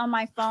alerts on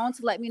my phone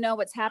to let me know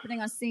what's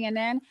happening on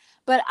CNN,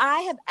 but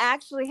I have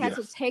actually had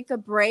to take a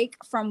break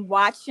from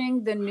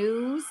watching the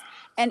news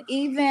and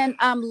even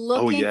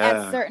looking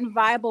at certain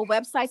viable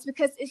websites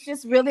because it's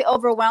just really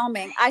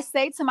overwhelming. I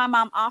say to my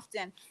mom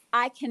often,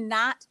 I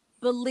cannot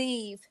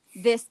believe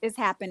this is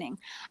happening.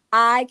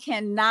 I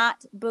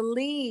cannot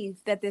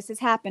believe that this is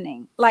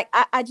happening. Like,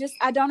 I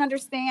don't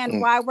understand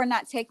why we're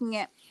not taking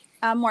it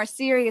more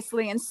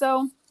seriously. And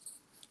so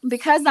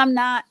because I'm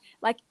not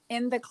like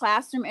in the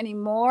classroom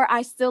anymore,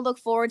 I still look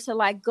forward to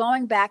like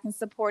going back and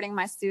supporting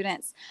my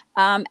students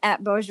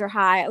at Bossier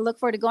High. I look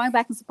forward to going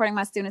back and supporting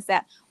my students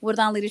at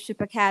Woodlawn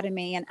Leadership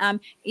Academy and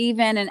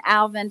even in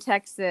Alvin,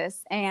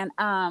 Texas and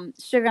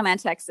Sugar Land,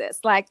 Texas.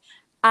 Like,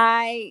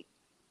 I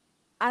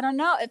don't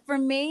know. For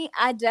me,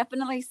 I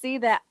definitely see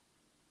that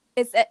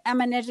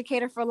I'm an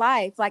educator for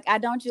life. Like, I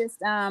don't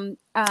just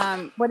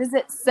what is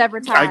it? Sever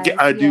ties.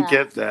 I do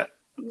get that.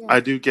 Yeah. I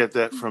do get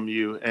that from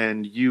you,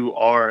 and you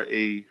are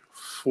a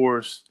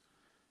force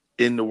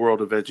in the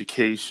world of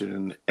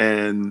education.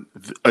 And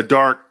a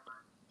dark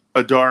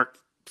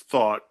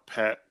thought,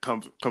 Pat,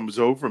 comes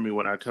over me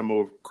when I come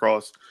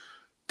across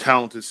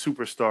talented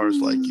superstars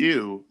like Mm,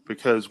 you,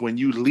 because when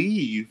you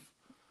leave,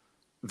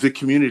 the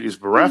community is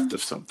bereft mm,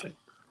 of something.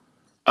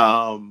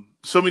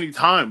 So many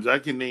times I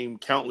can name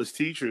countless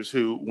teachers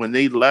who, when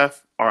they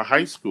left our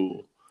high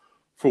school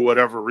for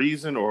whatever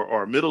reason,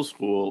 or middle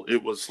school,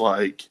 it was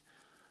like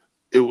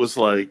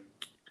yeah.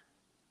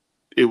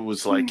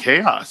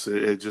 chaos.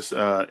 It just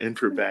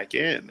entered back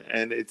in,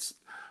 and it's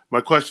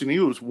my question to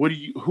you is,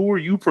 who are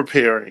you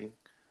preparing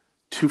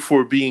to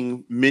for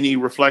being many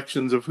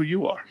reflections of who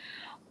you are?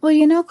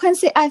 Well,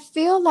 Quincy, I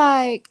feel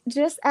like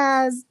just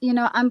as,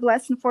 I'm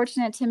blessed and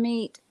fortunate to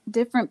meet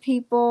different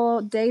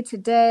people day to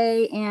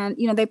day and,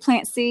 they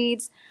plant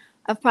seeds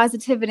of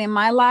positivity in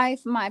my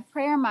life. My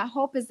prayer, my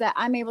hope is that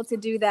I'm able to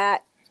do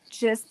that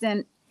just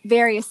in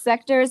various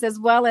sectors as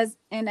well as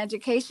in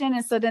education.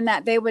 And so then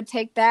that they would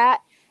take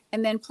that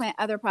and then plant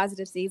other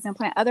positive seeds and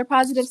plant other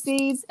positive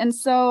seeds. And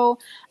so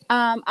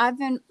I've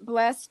been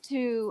blessed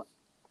to,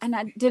 and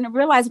I didn't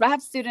realize, but I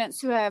have students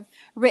who have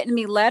written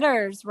me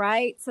letters,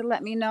 right, to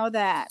let me know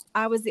that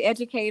I was the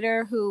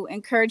educator who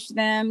encouraged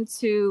them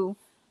to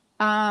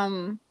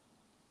um,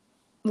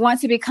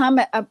 want to become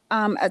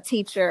a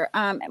teacher,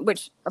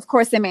 which of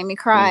course they made me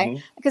cry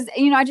Mm-hmm. because,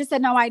 I just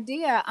had no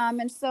idea.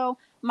 And so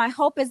my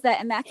hope is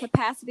that in that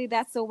capacity,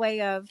 that's a way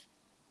of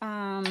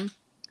um,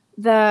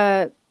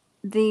 the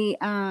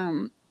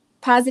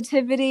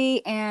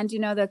positivity and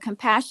the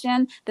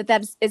compassion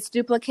that's it's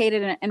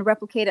duplicated and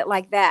replicated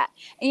like that.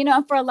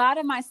 And for a lot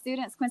of my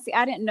students, Quincy,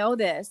 I didn't know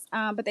this,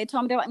 but they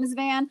told me, they're like, Ms.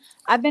 Vann,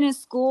 I've been in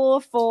school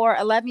for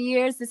 11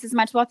 years, this is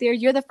my 12th year,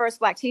 you're the first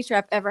Black teacher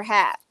I've ever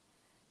had.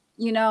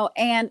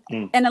 And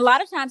Mm. a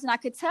lot of times, and I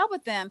could tell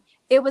with them,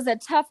 it was a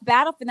tough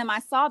battle for them. I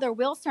saw their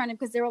wheels turning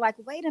because they were like,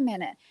 wait a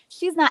minute,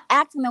 she's not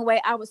acting the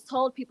way I was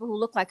told people who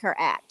look like her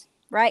act,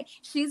 right?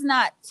 She's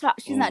not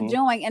Mm-hmm.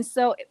 doing. And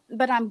so,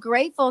 but I'm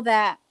grateful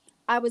that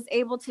I was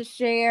able to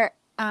share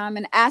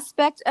an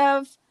aspect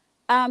of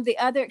the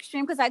other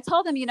extreme, because I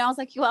told them, I was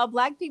like, well,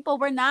 Black people,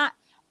 we're not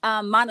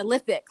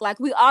monolithic. Like,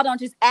 we all don't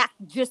just act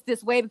just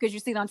this way because you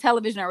see it on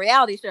television or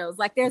reality shows.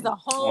 Like, there's a Oh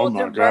whole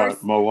my God, diverse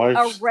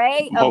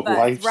array my of us,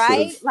 wife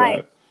right? says Like,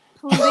 that.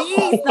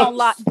 please don't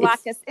block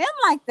us in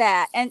like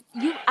that. And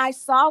I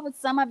saw with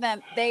some of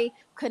them, they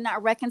could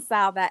not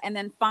reconcile that. And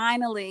then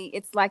finally,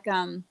 it's like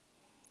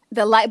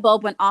the light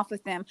bulb went off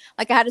with them.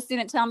 Like, I had a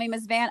student tell me,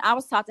 Ms. Vann, I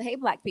was taught to hate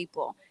Black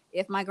people.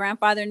 If my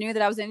grandfather knew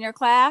that I was in your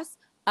class,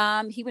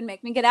 he would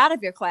make me get out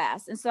of your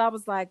class. And so I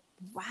was like,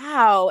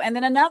 wow. And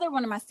then another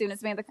one of my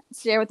students made the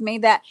share with me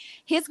that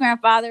his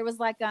grandfather was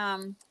like,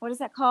 what is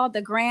that called?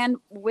 The Grand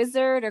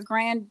Wizard or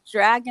Grand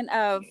Dragon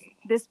of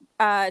this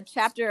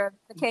chapter of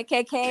the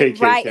KKK,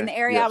 right, in KKK, the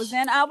area I was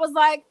yes, in. I was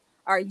like,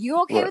 are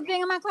you okay right. with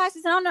being in my class?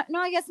 He said, oh, no,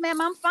 no, yes,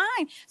 ma'am, I'm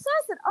fine. So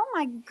I said, oh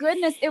my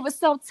goodness, it was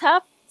so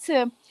tough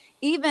to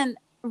even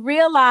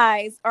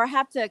realize or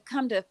have to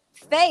come to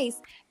face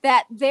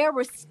that there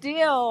were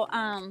still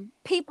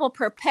people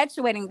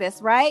perpetuating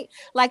this, right?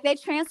 Like, they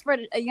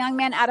transferred a young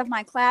man out of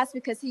my class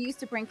because he used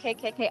to bring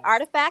KKK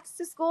artifacts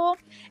to school.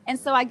 And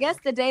so I guess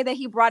the day that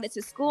he brought it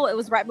to school, it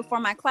was right before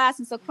my class.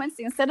 And so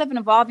Quincy, instead of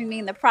involving me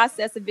in the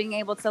process of being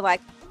able to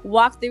like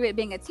walk through it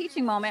being a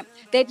teaching moment,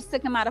 they just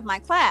took him out of my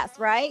class,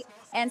 right?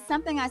 And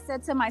something I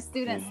said to my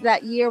students Mm.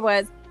 that year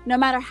was, no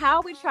matter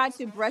how we try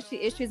to brush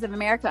the issues of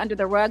America under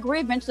the rug, we're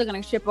eventually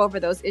going to trip over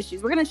those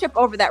issues. We're going to trip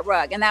over that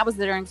rug. And that was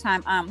during the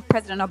time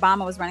President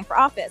Obama was running for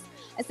office.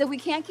 And so we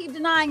can't keep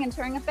denying and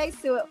turning a face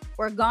to it.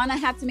 We're going to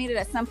have to meet it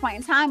at some point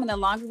in time. And the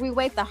longer we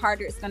wait, the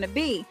harder it's going to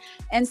be.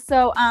 And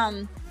so,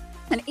 and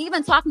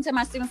even talking to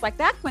my students like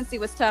that, Quincy,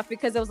 was tough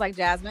because it was like,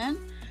 Jasmin,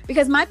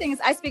 because my thing is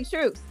I speak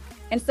truth.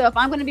 And so if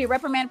I'm going to be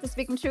reprimanded for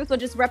speaking truth, well,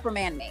 just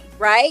reprimand me,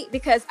 right?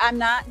 Because I'm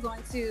not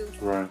going to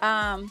Right.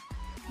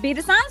 be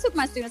dishonest with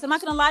my students. I'm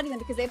not going to lie to them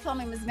because they've told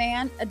me, Ms.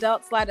 Vann,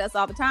 adults lie to us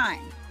all the time,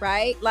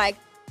 right? Like,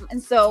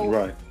 and so,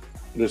 Right.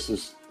 This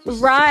is the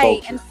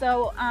right. And culture.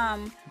 so,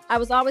 I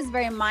was always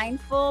very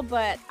mindful,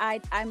 but I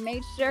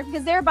made sure,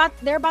 because they're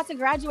about to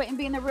graduate and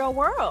be in the real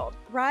world,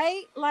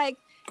 right? Like,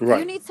 you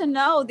Right. need to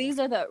know these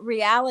are the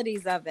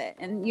realities of it.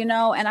 And,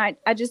 and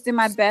I just did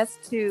my best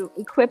to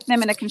equip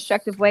them in a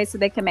constructive way so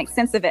they can make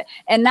sense of it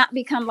and not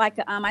become like,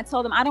 I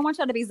told them, I don't want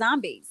y'all to be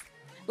zombies.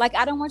 Like,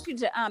 I don't want you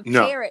to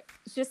No. parrot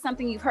just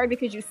something you've heard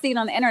because you see it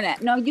on the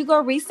internet. No, you go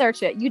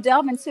research it. You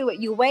delve into it.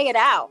 You weigh it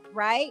out,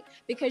 right?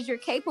 Because you're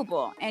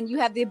capable and you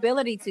have the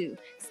ability to.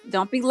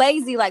 Don't be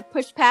lazy, like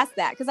push past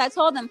that. Because I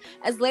told them,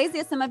 as lazy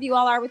as some of you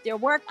all are with your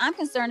work, I'm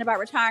concerned about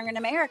retiring in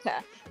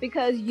America,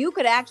 because you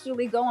could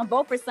actually go and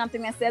vote for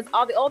something that says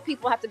all the old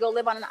people have to go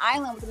live on an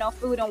island with no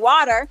food and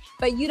water.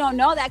 But you don't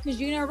know that because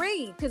you didn't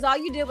read, because all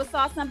you did was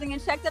saw something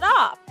and checked it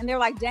off. And they're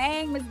like,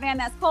 dang, Ms. Vann,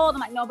 that's cold. I'm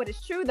like, no, but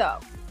it's true though.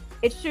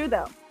 It's true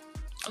though.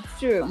 It's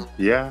true.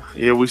 Yeah.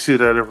 Yeah. We see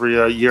that every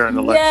year in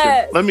election.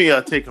 Yes. Let me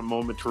take a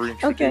moment to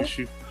reintroduce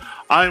Okay. you.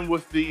 I'm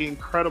with the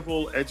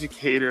incredible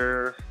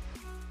educator,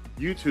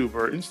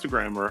 YouTuber,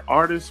 Instagrammer,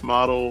 artist,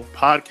 model,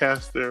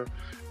 podcaster,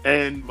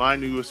 and my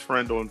newest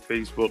friend on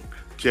Facebook,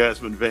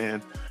 Jasmin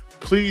Vann.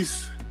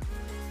 Please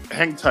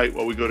hang tight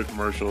while we go to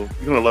commercial.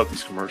 You're going to love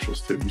these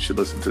commercials too. You should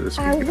listen to this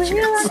when you get a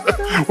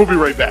chance. We'll be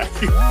right back.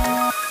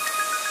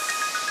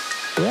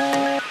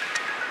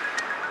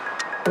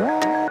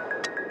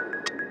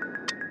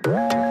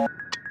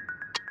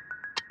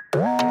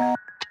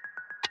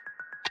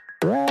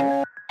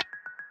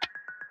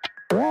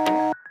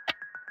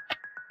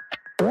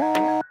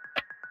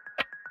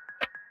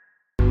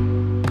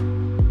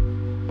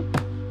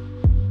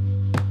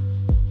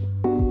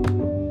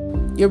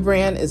 Your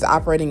brand is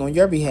operating on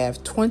your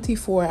behalf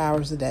 24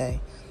 hours a day,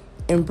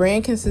 and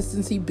brand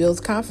consistency builds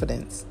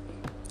confidence.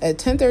 At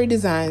 1030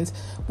 Designs,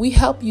 we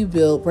help you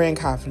build brand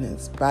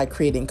confidence by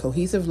creating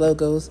cohesive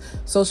logos,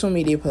 social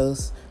media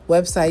posts,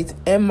 websites,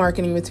 and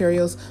marketing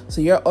materials so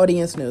your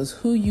audience knows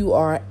who you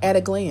are at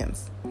a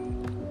glance.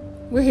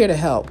 We're here to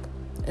help,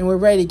 and we're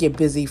ready to get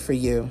busy for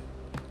you.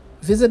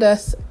 Visit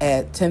us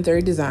at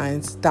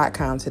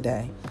 1030designs.com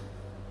today.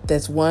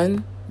 That's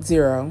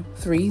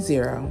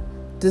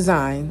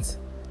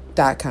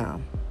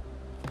 1030designs.com.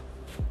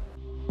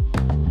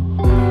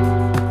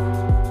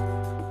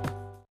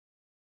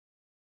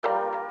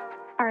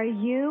 Are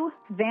you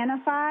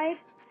Vannified?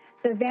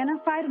 The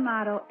Vannified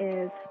model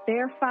is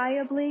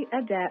verifiably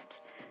adept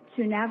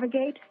to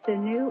navigate the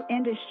new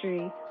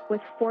industry with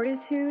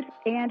fortitude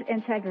and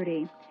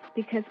integrity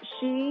because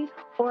she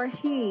or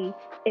he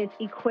is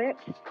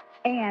equipped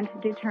and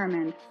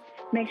determined.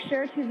 Make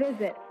sure to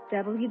visit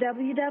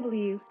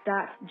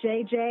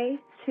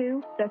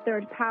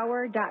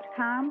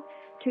www.jj2thethirdpower.com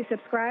to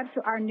subscribe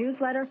to our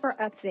newsletter for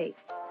updates.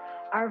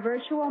 Our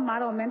virtual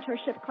model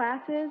mentorship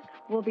classes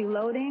will be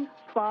loading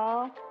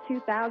fall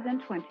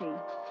 2020.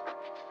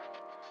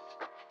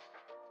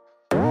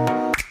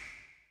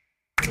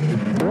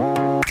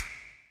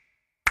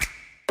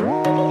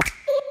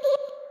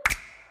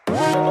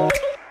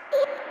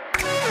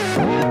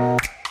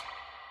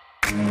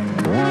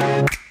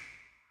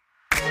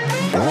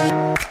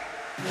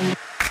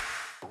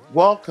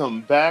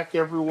 Welcome back,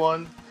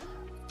 everyone.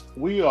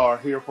 We are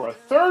here for a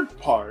third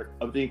part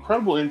of the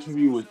incredible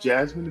interview with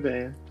Jasmin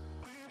Vann.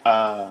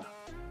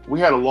 We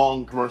had a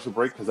long commercial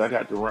break because I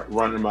got to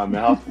run in my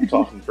mouth and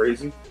talking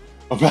crazy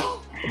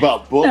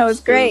about books. No, it was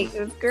great.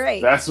 It was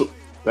great. That's what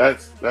I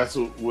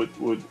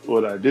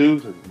do.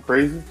 Because I'm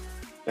crazy,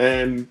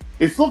 and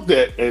it's looked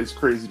at as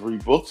crazy to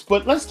read books.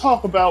 But let's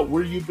talk about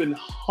where you've been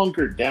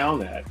hunkered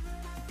down at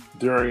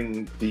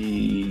during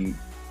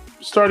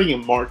starting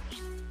in March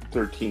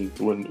 13th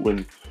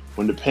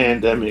when the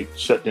pandemic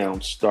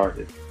shutdown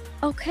started.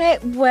 Okay,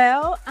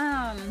 well,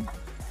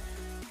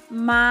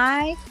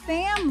 my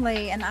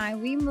family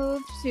and we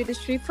moved to the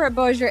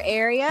Shreveport-Bossier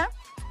area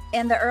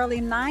in the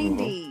early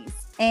 90s.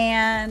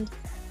 And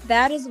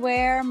that is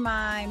where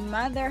my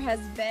mother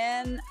has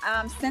been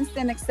since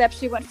then, except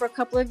she went for a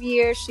couple of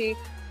years. She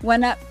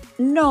went up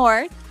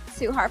north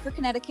to Hartford,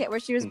 Connecticut, where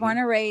she was born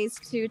and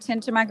raised, to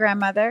tend to my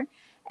grandmother.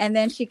 And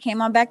then she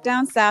came on back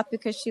down south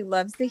because she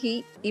loves the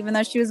heat, even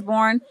though she was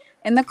born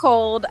in the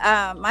cold.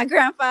 My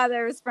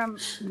grandfather is from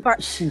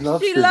She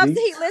loves the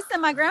heat. Listen,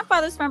 my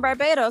grandfather's from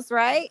Barbados,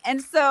 right?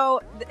 And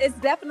so it's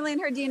definitely in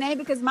her DNA,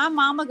 because my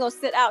mama goes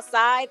sit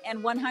outside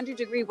in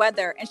 100-degree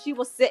weather, and she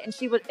will sit, and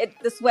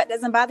the sweat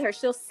doesn't bother her.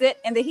 She'll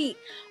sit in the heat.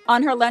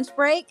 On her lunch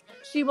break,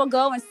 she will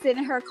go and sit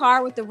in her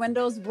car with the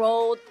windows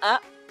rolled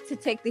up to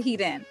take the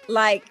heat in.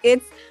 Like,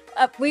 it's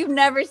we've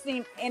never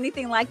seen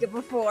anything like it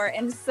before.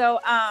 And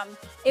so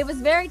it was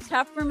very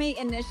tough for me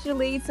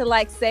initially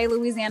to say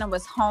Louisiana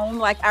was home.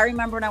 Like, I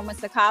remember when I went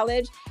to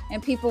college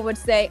and people would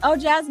say, "Oh,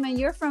 Jasmin,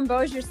 you're from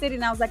Bossier City."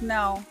 And I was like,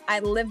 "No, I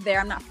live there.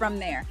 I'm not from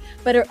there."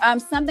 But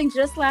something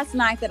just last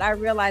night that I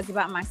realized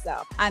about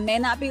myself. I may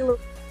not be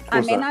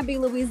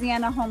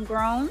Louisiana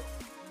homegrown,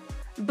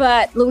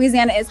 but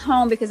Louisiana is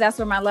home because that's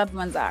where my loved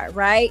ones are,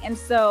 right? And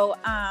so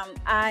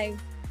I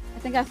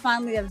think I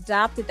finally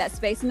adopted that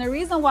space. And the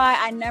reason why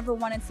I never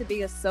wanted to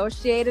be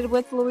associated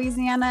with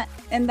Louisiana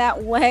in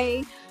that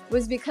way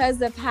was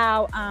because of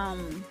how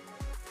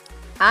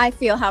I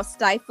feel how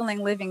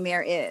stifling living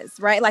there is,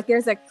 right? Like,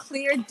 there's a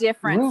clear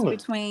difference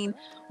between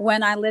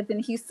when I lived in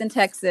Houston,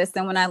 Texas,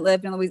 and when I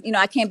lived in Louisiana.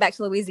 I came back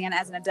to Louisiana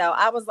as an adult.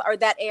 Or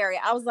that area.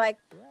 I was like,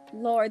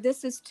 Lord,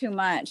 this is too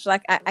much.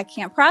 Like, I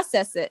can't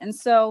process it. And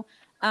so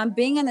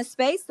being in the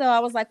space, though, I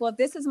was like, well, if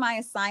this is my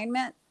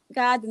assignment,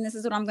 God, then this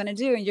is what I'm going to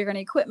do, and you're going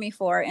to equip me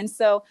for it. And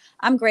so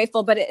I'm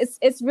grateful, but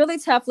it's really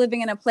tough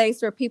living in a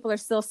place where people are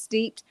still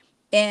steeped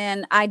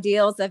in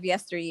ideals of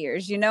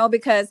yesteryears,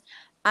 because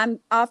I'm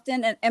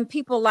often, and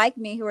people like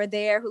me who are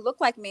there, who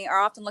look like me, are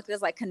often looked at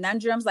as like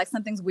conundrums, like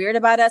something's weird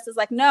about us. It's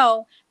like,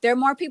 no, there are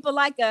more people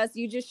like us.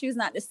 You just choose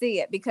not to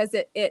see it because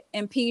it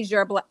impedes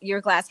your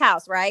glass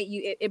house, right?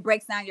 It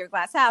breaks down your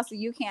glass house. So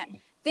you can't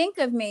think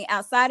of me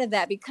outside of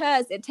that,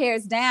 because it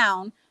tears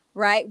down,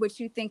 right, what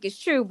you think is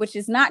true, which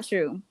is not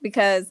true,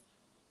 because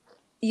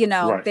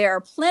there are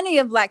plenty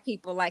of Black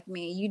people like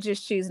me. You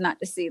just choose not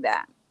to see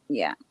that.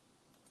 Yeah.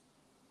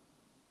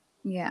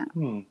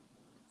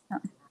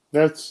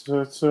 That's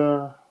that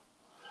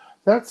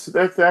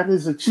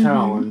is a Mm-hmm.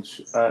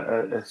 challenge.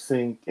 I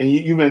think, and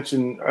you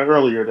mentioned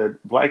earlier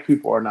that Black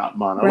people are not Right.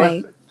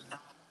 monolithic,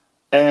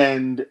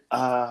 and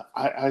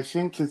I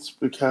think it's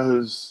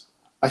because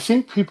I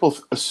think people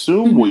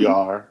assume we Mm-hmm.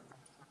 are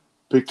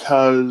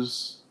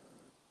because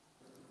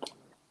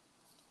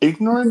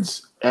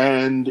ignorance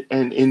and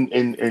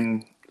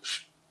in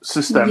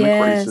systemic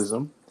Yes.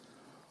 racism.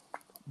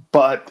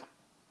 But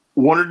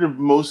one of the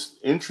most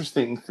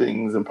interesting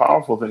things and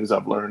powerful things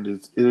I've learned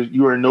is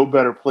you are in no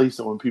better place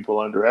than when people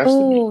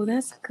underestimate Oh, you,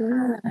 that's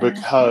good.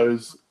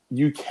 because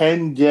you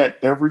can get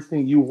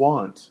everything you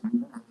want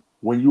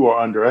when you are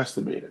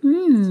underestimated.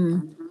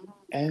 Mm.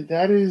 And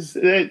that is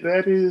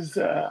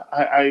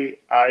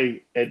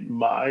I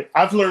admire.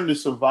 I've learned to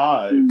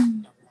survive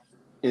Mm.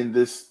 in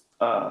this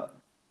Mm-hmm.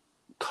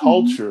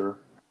 culture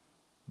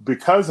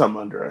because I'm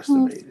Well,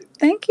 underestimated.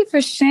 thank you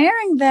for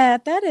sharing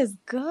that. That is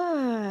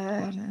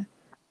good.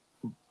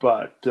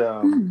 But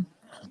Mm.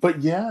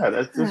 yeah,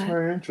 that's Good.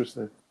 very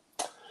interesting.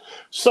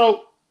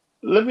 So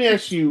let me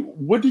ask you,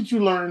 what did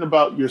you learn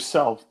about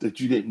yourself that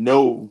you didn't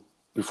know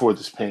before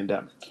this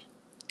pandemic?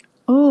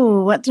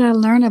 Oh, what did I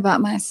learn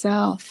about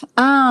myself?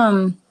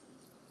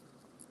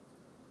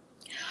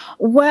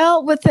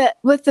 Well, with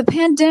the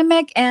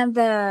pandemic and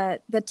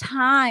the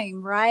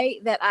time,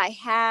 right, that I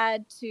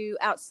had to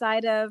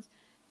outside of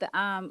the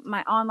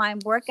my online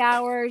work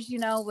hours,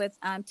 with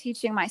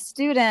teaching my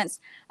students,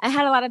 I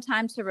had a lot of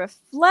time to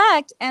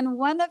reflect. And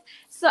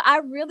so I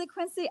really,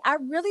 Quincy, I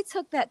really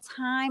took that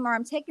time, or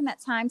I'm taking that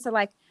time to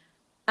like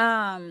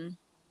um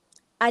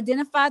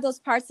identify those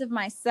parts of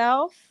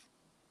myself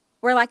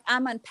where like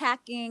I'm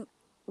unpacking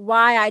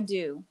why I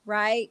do,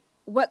 right?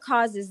 What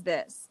causes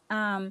this?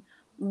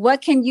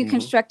 What can you Hmm.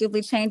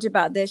 constructively change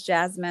about this,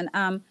 Jasmine?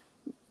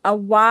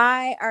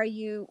 Why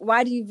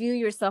do you view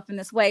yourself in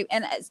this way?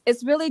 And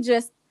it's really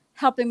just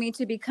helping me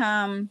to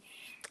become,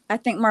 I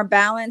think, more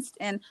balanced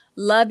and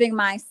loving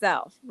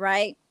myself,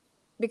 right?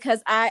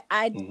 Because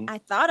Hmm. I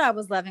thought I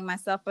was loving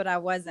myself, but I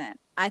wasn't.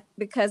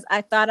 Because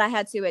I thought I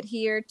had to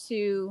adhere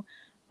to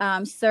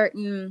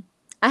certain.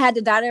 I had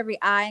to dot every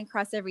I and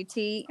cross every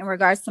T in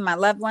regards to my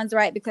loved ones,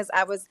 right? Because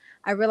I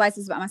realized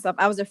this about myself.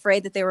 I was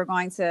afraid that they were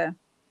going to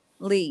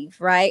leave,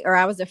 right? Or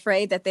I was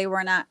afraid that they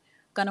were not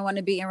going to want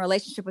to be in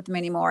relationship with me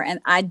anymore. And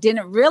I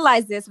didn't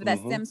realize this, but that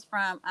Hmm. stems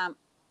from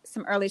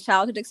some early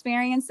childhood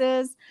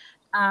experiences.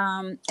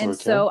 And Okay.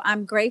 so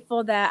I'm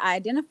grateful that I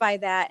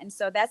identified that. And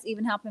so that's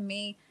even helping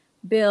me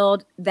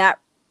build that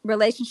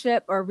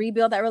relationship or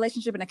rebuild that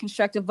relationship in a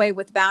constructive way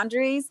with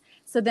boundaries.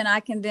 So then I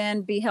can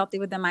then be healthy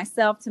within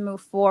myself to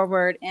move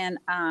forward in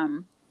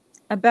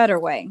a better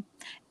way.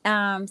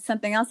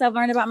 Something else I've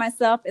learned about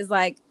myself is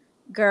like,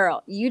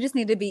 girl, you just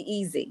need to be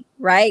easy,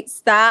 right?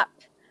 Stop.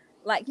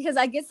 Like, because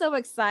I get so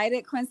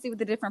excited, Quincy, with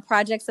the different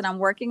projects that I'm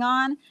working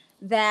on,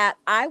 that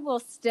I will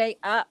stay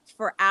up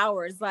for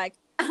hours. Like,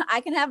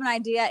 I can have an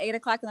idea at 8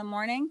 o'clock in the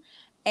morning,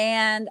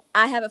 and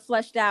I have it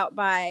fleshed out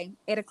by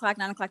 8 o'clock,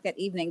 9 o'clock that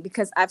evening,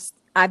 because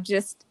I've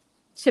just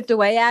chipped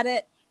away at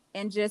it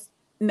and just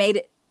made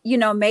it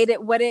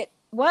what it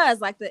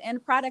was, like the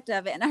end product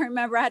of it. And I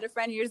remember I had a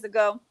friend years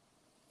ago.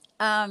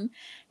 um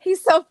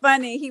he's so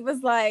funny. He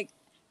was like,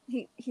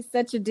 he's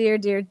such a dear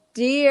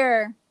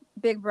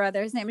big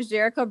brother. His name is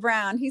Jericho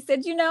Brown. He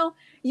said,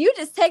 you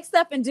just take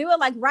stuff and do it.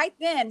 Like right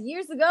then,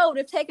 years ago, it would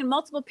have taken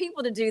multiple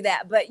people to do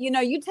that, but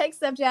you take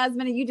stuff,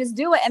 Jasmine, and you just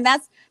do it. And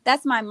that's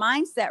my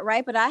mindset,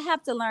 right? But I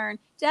have to learn,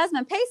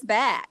 Jasmine, pace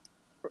back.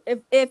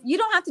 If you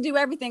don't have to do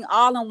everything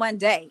all in one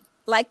day,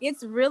 like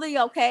it's really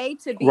okay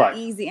to be Right.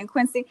 easy. And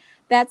Quincy,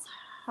 that's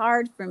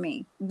hard for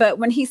me. But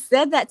when he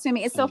said that to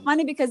me, it's so Mhm.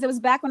 funny because it was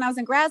back when I was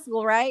in grad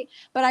school, right?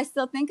 But I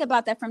still think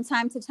about that from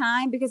time to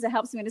time because it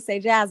helps me to say,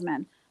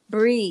 Jasmine,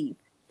 breathe.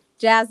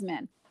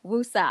 Jasmine,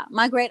 woosah.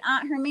 My great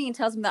aunt Hermine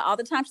tells me that all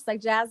the time. She's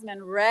like,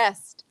 Jasmine,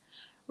 rest,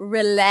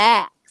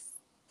 relax.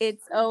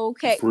 It's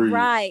okay. Breathe.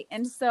 Right.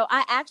 And so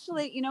I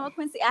actually, you know what,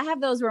 Quincy, I have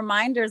those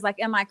reminders like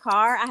in my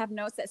car. I have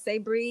notes that say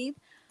breathe.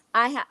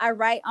 I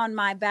write on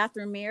my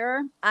bathroom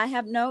mirror. I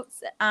have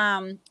notes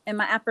in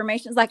my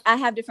affirmations. Like I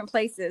have different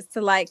places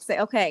to like say,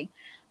 okay.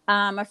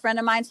 A friend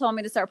of mine told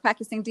me to start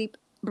practicing deep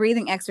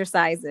breathing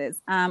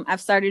exercises.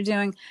 I've started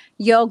doing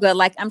yoga.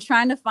 Like I'm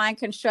trying to find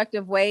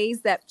constructive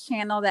ways that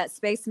channel that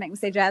space to make me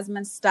say,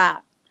 Jasmine,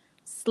 stop,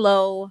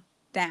 slow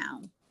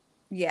down.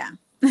 Yeah.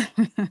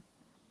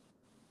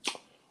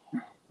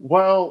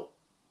 Well,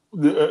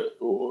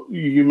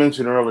 you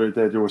mentioned earlier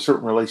that there were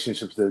certain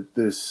relationships that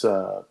this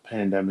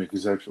pandemic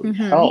has actually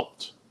Mm-hmm.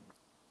 helped,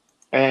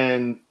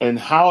 and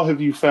how have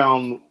you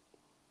found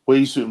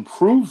ways to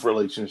improve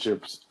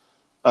relationships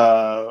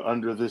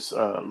under this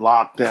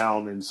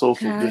lockdown and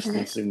social Got it.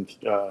 distancing?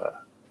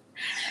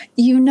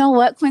 You know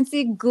what,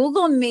 Quincy?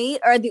 Google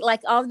Meet or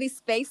like all of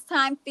these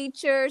FaceTime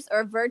features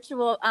or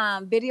virtual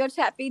video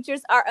chat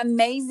features are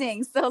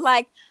amazing. So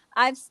like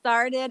I've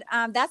started,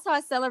 that's how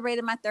I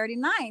celebrated my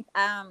 39th.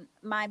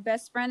 My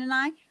best friend and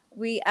I,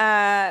 we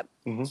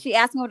Hmm. she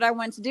asked me what I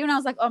wanted to do, and I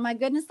was like, oh my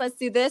goodness, let's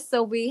do this.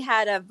 So we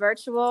had a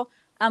virtual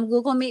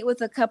Google Meet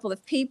with a couple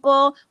of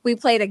people. We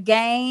played a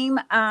game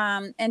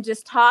and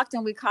just talked,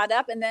 and we caught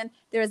up. And then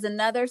there's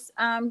another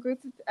group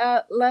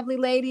of lovely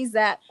ladies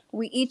that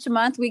each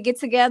month we get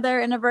together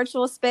in a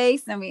virtual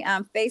space, and we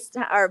face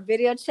our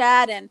video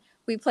chat, and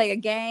we play a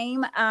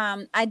game.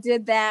 I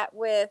did that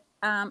with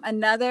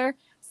another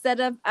set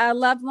of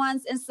loved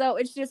ones. And so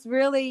it's just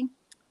really,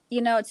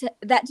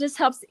 that just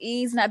helps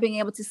ease not being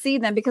able to see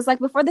them. Because like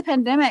before the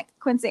pandemic,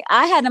 Quincy,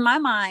 I had in my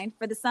mind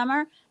for the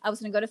summer, I was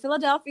going to go to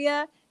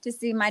Philadelphia to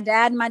see my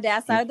dad and my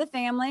dad's side of the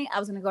family. I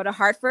was going to go to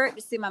Hartford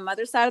to see my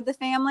mother's side of the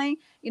family.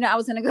 I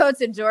was going to go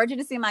to Georgia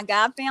to see my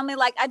God family.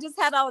 Like I just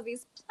had all of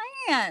these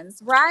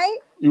plans, right?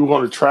 You were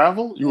going to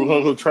travel? You were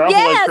going to go travel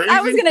yes, like crazy?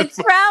 I was going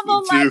to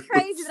travel like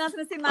crazy. Then I was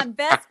going to see my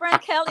best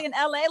friend Kelly in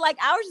LA. Like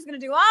I was just going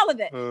to do all of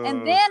it.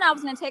 And then I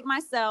was going to take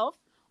myself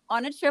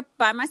on a trip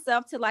by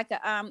myself to like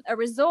a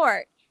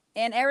resort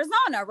in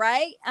Arizona,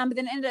 right? But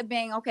then it ended up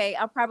being, okay,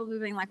 I'll probably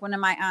bring like one of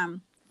my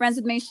friends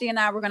with me. She and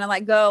I were going to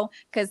like go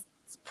because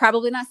it's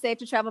probably not safe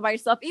to travel by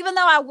yourself, even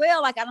though I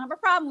will, like, I don't have a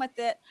problem with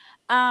it.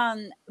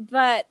 And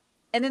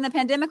then the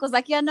pandemic was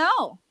like, yeah,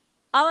 no,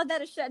 all of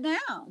that is shut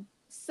down.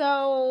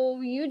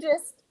 So you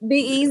just be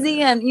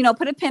easy and,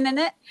 put a pin in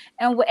it.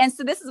 And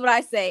so this is what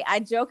I say. I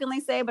jokingly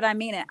say, but I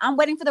mean it. I'm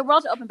waiting for the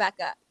world to open back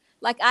up.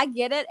 Like, I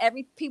get it.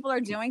 People are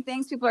doing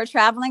things. People are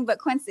traveling. But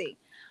Quincy,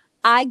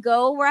 I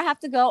go where I have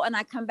to go and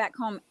I come back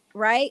home,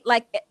 right?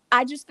 Like,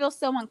 I just feel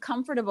so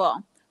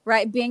uncomfortable,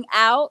 right? Being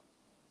out,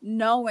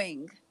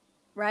 knowing,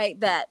 right,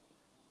 that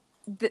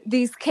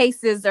these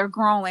cases are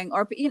growing,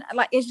 or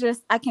like it's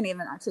just I can't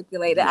even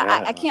articulate it.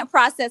 I can't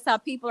process how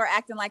people are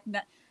acting like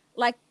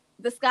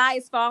the sky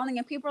is falling,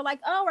 and people are like,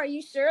 "Oh, are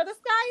you sure the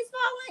sky is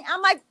falling?"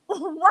 I'm like,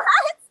 "What?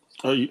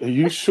 Are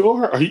you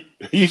sure? Are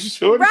you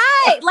sure?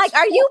 Right? Like,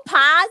 are you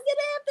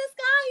positive the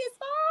sky is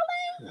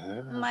falling?"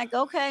 Yeah. I'm like,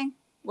 okay,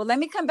 well, let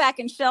me come back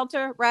and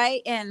shelter,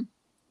 right? And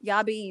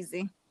y'all be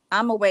easy.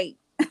 I'ma wait.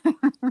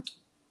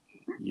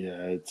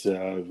 Yeah, it's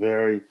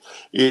very.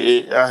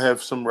 I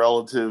have some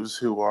relatives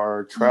who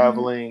are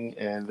traveling,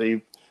 and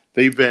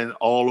they've been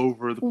all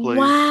over the place.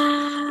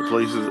 Wow. The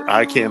places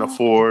I can't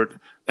afford,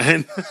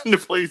 and the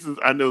places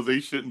I know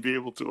they shouldn't be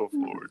able to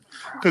afford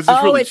because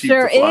it's really cheap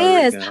to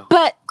fly right now.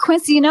 But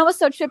Quincy, what's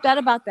so tripped out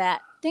about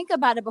that? Think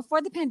about it.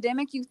 Before the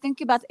pandemic, you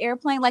think about the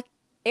airplane. Like,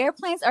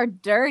 airplanes are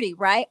dirty,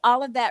 right?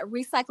 All of that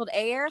recycled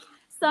air.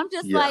 So I'm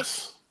just like.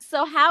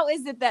 So how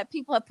is it that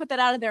people have put that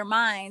out of their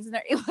minds and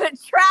they're able to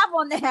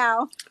travel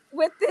now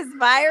with this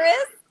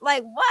virus?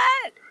 Like,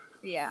 what?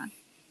 Yeah.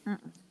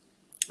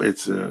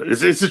 It's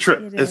a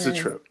trip. It's a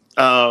trip.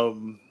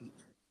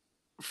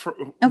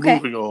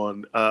 Moving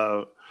on.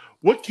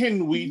 What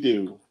can we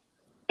do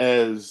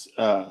as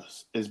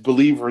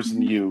believers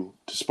in you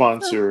to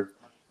sponsor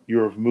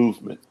your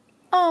movement?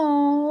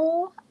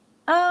 Oh,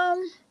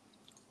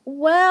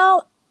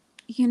 well,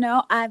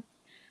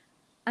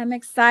 I'm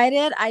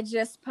excited. I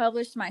just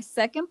published my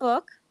second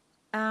book.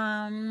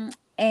 And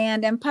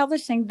in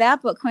publishing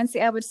that book,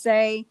 Quincy, I would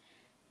say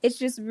it's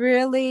just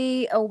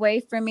really a way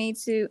for me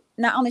to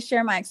not only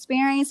share my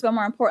experience, but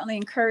more importantly,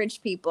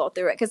 encourage people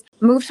through it, because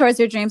move towards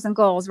their dreams and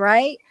goals,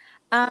 right?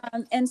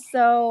 And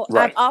so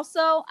right.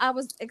 I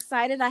was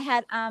excited. I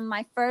had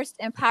my first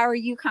Empower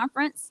You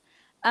conference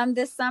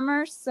this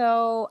summer.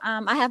 So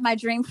I have my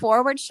Dream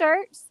Forward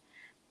shirts.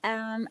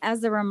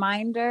 As a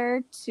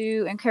reminder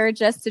to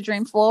encourage us to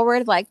dream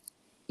forward, like,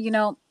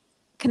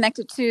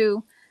 connected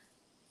to,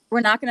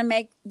 we're not going to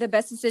make the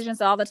best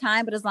decisions all the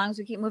time, but as long as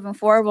we keep moving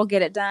forward, we'll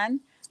get it done.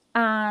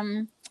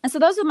 And so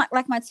those are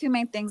my two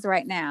main things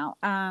right now,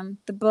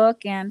 the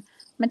book and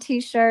my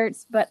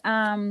t-shirts. But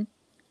I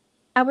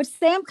would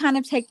say I'm kind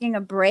of taking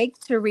a break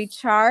to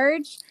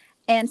recharge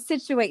and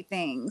situate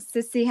things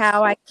to see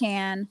how I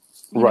can,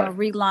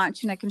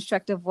 relaunch in a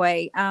constructive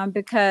way,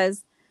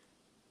 because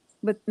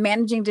with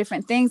managing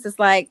different things, it's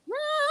like,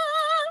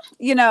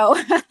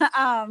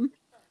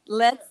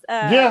 let's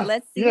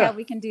see how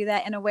we can do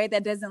that in a way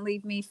that doesn't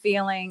leave me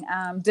feeling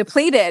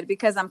depleted,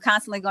 because I'm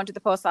constantly going to the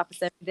post office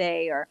every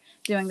day or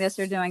doing this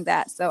or doing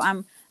that. So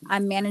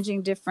I'm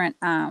managing different,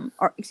 I'm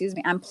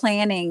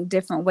planning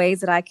different ways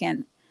that I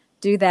can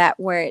do that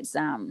where it's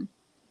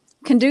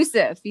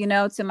conducive,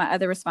 to my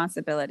other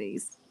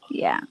responsibilities.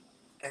 Yeah.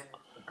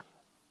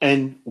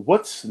 And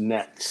what's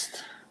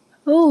next?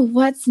 Oh,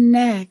 what's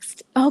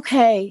next?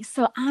 Okay.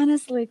 So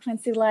honestly,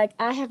 Quincy, like,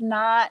 I have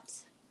not,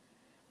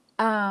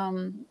 I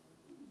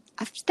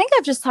think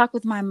I've just talked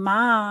with my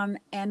mom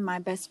and my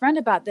best friend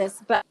about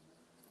this, but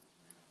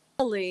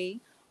I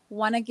really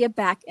want to get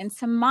back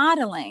into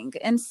modeling.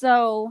 And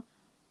so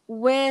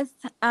with,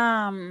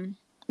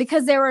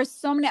 because there were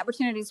so many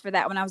opportunities for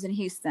that when I was in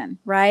Houston,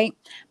 right?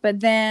 But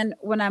then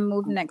when I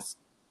moved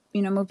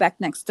back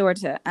next door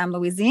to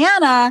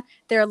Louisiana,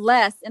 there are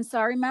less. And so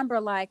I remember,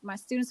 like, my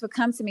students would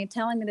come to me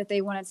telling me that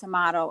they wanted to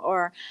model,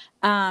 or,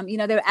 they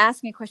would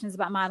ask me questions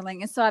about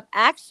modeling. And so I've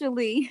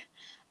actually,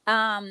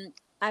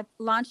 I've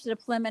launched a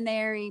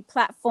preliminary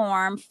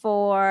platform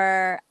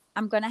for,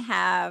 I'm going to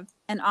have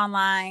an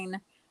online,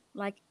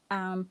 like,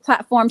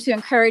 platform to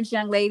encourage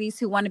young ladies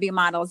who want to be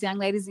models, young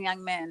ladies and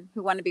young men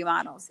who want to be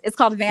models. It's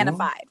called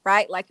Vannified,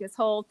 right? Like this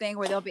whole thing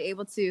where they'll be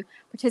able to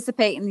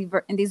participate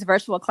in these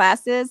virtual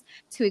classes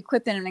to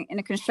equip them in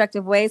a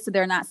constructive way so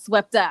they're not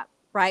swept up,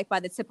 right, by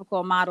the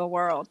typical model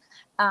world.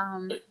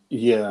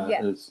 Yeah,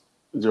 Yeah.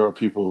 there are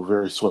people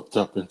very swept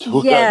up into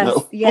it, I Yes,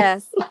 know.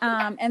 yes.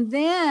 And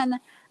then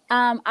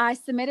I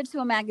submitted to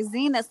a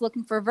magazine that's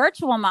looking for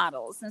virtual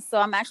models. And so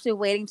I'm actually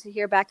waiting to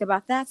hear back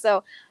about that.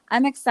 So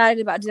I'm excited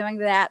about doing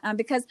that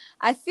because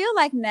I feel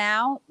like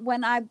now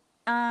when I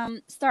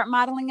start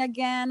modeling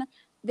again,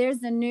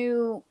 there's a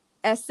new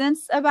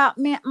essence about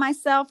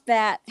myself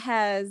that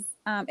has,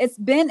 it's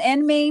been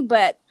in me,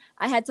 but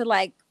I had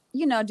to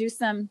do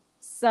some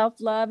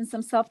self-love and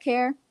some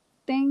self-care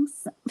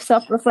things,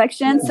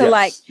 self-reflection to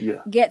Yes,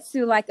 yeah. get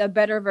to like a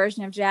better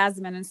version of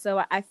Jasmin. And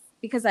so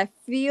because I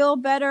feel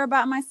better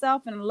about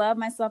myself and love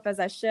myself as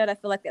I should, I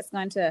feel like that's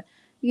going to,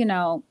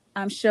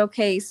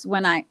 showcase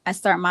when I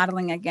start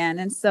modeling again.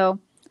 And so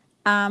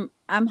I'm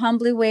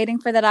humbly waiting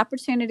for that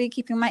opportunity,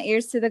 keeping my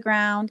ears to the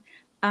ground.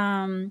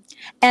 And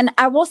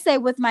I will say,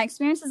 with my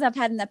experiences I've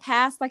had in the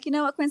past, like, you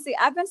know what, Quincy,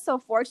 I've been so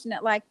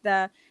fortunate. Like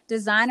the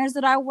designers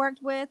that I worked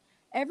with,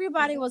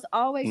 everybody was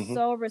always Hmm.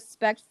 so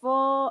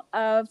respectful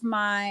of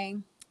my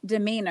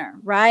demeanor,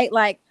 right?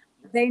 Like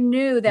they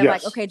knew that,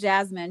 like, Yes. okay,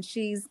 Jasmin,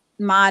 she's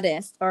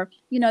modest, or,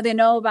 they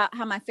know about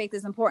how my faith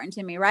is important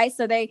to me, right?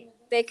 So they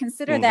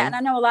consider that. Hmm. And I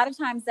know a lot of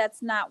times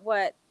that's not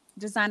what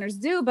designers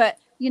do, but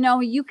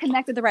you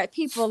connect with the right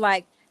people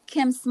like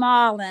Kim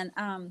Small and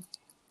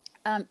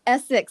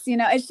Essex.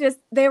 It's just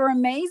they were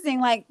amazing.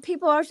 Like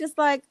people are just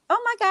like,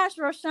 oh my gosh,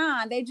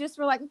 Roshan. They just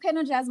were like, okay,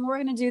 no, Jasmine, we're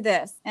gonna do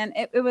this, and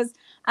it was.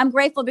 I'm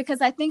grateful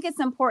because I think it's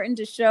important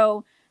to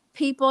show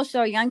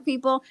young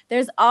people.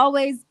 There's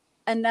always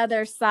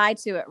another side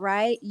to it,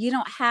 right? You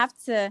don't have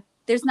to.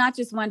 There's not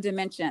just one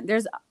dimension.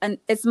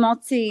 It's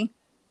multi.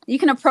 You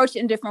can approach it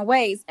in different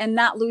ways and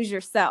not lose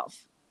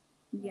yourself.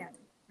 Yeah.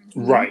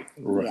 Mhm. Right,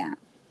 right. Yeah.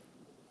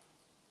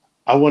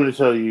 I want to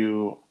tell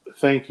you,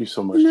 thank you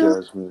so much,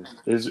 No. Jasmine.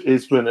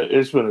 It's been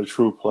a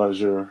true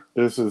pleasure.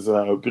 This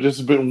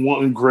has been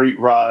one great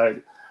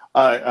ride.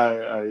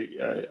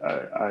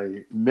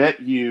 I met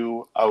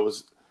you. I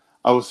was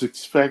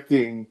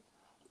expecting,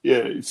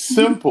 yeah,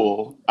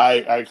 simple.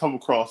 I come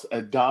across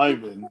a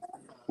diamond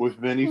with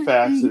many Thank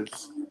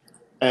facets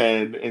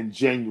and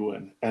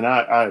genuine, and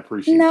I No,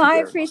 appreciate you I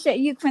very much. appreciate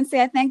you, Quincy.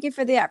 I thank you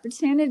for the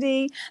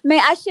opportunity. May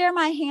I share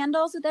my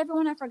handles with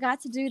everyone? I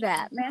forgot to do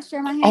that. May I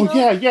share my Oh handles?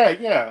 yeah, yeah,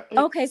 yeah,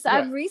 Okay, so yeah.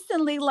 I've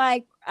recently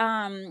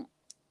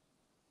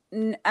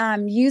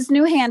used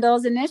new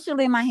handles.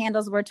 Initially, my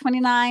handles were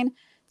 29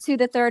 to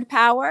the third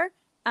power.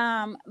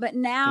 But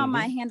now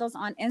my Hmm. handles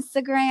on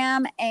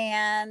Instagram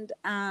and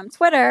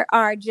Twitter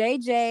are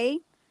JJTO,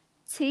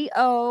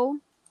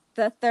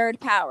 the third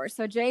power.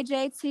 So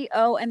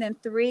JJTO and then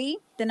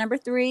the number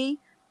three,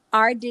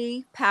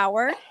 RD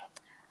power.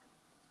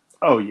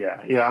 Oh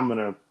yeah, yeah. I'm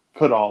gonna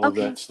put all of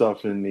Okay, that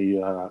stuff in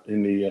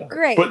the.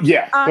 great. But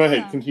yeah, go ahead.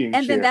 Awesome. Continue to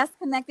And then share. that's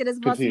connected as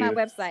well to my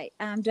Continue. website,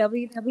 Yes.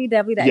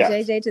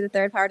 www.jj to the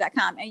third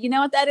power.com. And you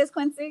know what that is,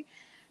 Quincy?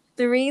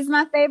 Three is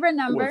my favorite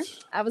number.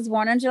 What's I was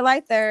born on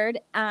July 3rd.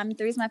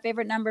 Three is my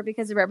favorite number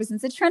because it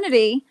represents the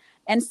Trinity.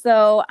 And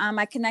so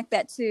I connect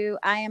that to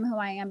I am who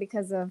I am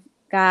because of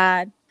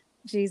God,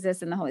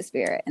 Jesus, and the Holy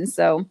Spirit. And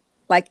so,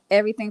 like,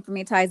 everything for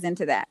me ties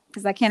into that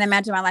because I can't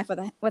imagine my life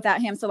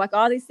without Him. So, like,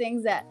 all these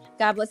things that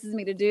God blesses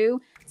me to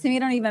me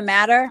don't even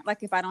matter,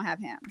 like, if I don't have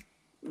Him.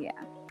 Yeah.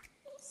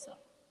 So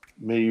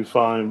May you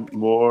find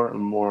more and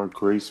more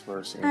grace,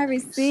 mercy, I and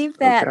peace. received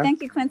that. Okay.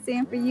 Thank you, Quincy,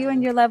 and for you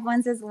and your loved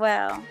ones as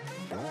well.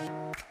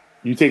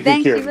 You take good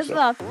Thank care of you as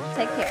yourself. well.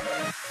 Take care.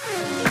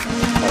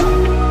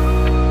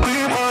 All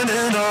right.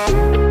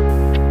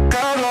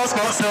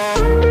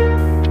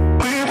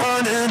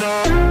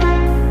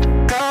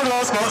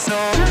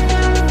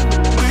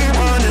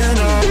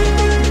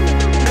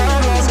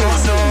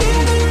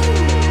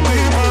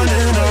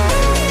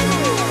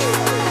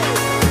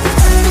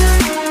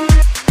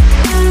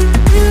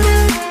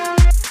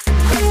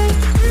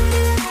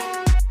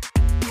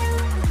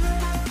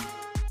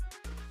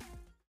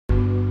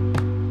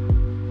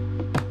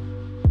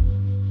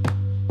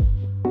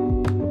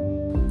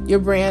 Your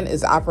brand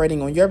is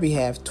operating on your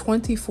behalf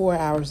 24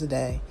 hours a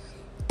day,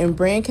 and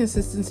brand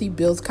consistency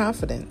builds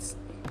confidence.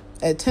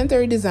 At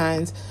 1030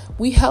 Designs,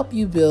 we help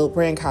you build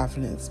brand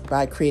confidence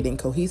by creating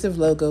cohesive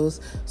logos,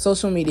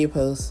 social media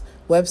posts,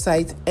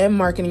 websites, and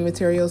marketing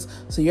materials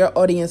so your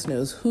audience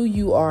knows who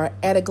you are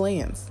at a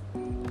glance.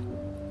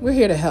 We're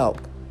here to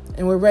help,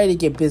 and we're ready to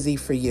get busy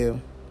for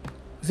you.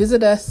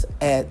 Visit us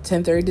at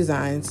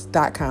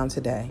 1030designs.com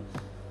today.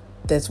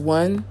 That's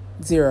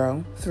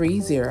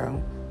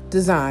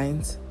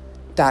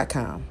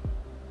 1030designs.com.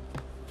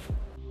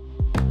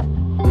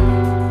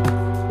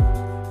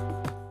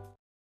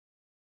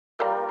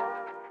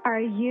 Are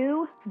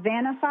you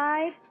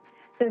Vannified?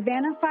 The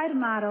Vannified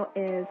model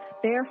is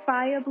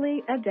verifiably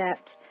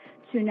adept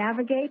to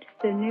navigate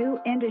the new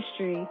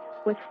industry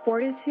with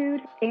fortitude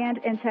and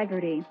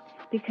integrity.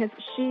 because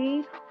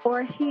she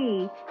or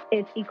he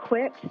is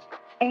equipped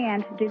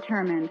and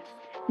determined.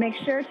 Make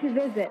sure to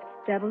visit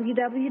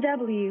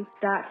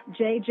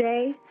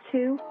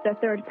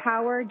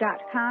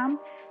www.jj2thethirdpower.com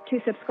to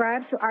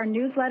subscribe to our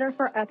newsletter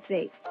for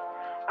updates.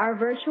 Our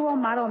virtual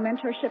model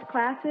mentorship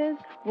classes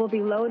will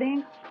be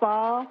loading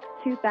fall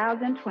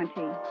 2020.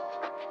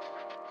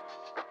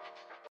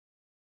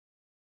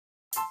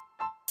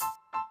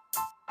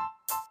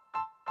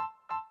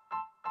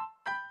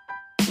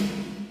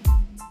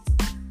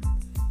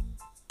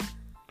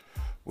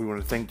 We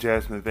want to thank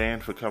Jasmin Vann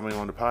for coming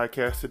on the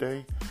podcast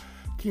today.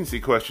 Quince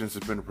Questions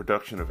has been a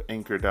production of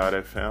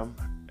Anchor.fm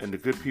and the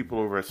good people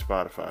over at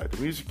Spotify. The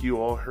music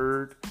you all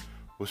heard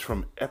was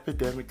from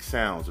Epidemic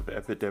Sounds of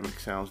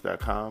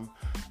epidemicsounds.com,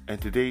 and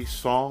today's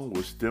song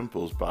was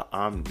Dimples by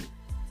Omni.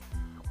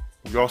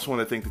 We also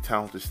want to thank the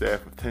talented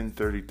staff of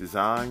 1030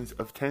 Designs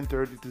of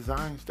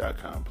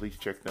 1030designs.com. Please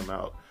check them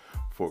out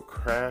for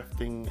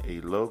crafting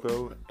a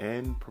logo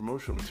and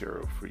promotional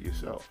material for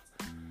yourself.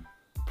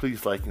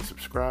 Please like and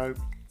subscribe.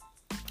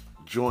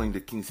 Join the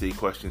Quince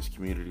Questions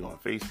community on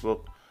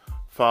Facebook.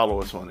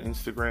 Follow us on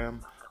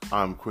Instagram.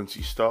 I'm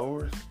Quincy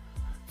Stallworth.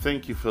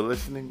 Thank you for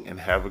listening and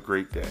have a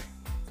great day.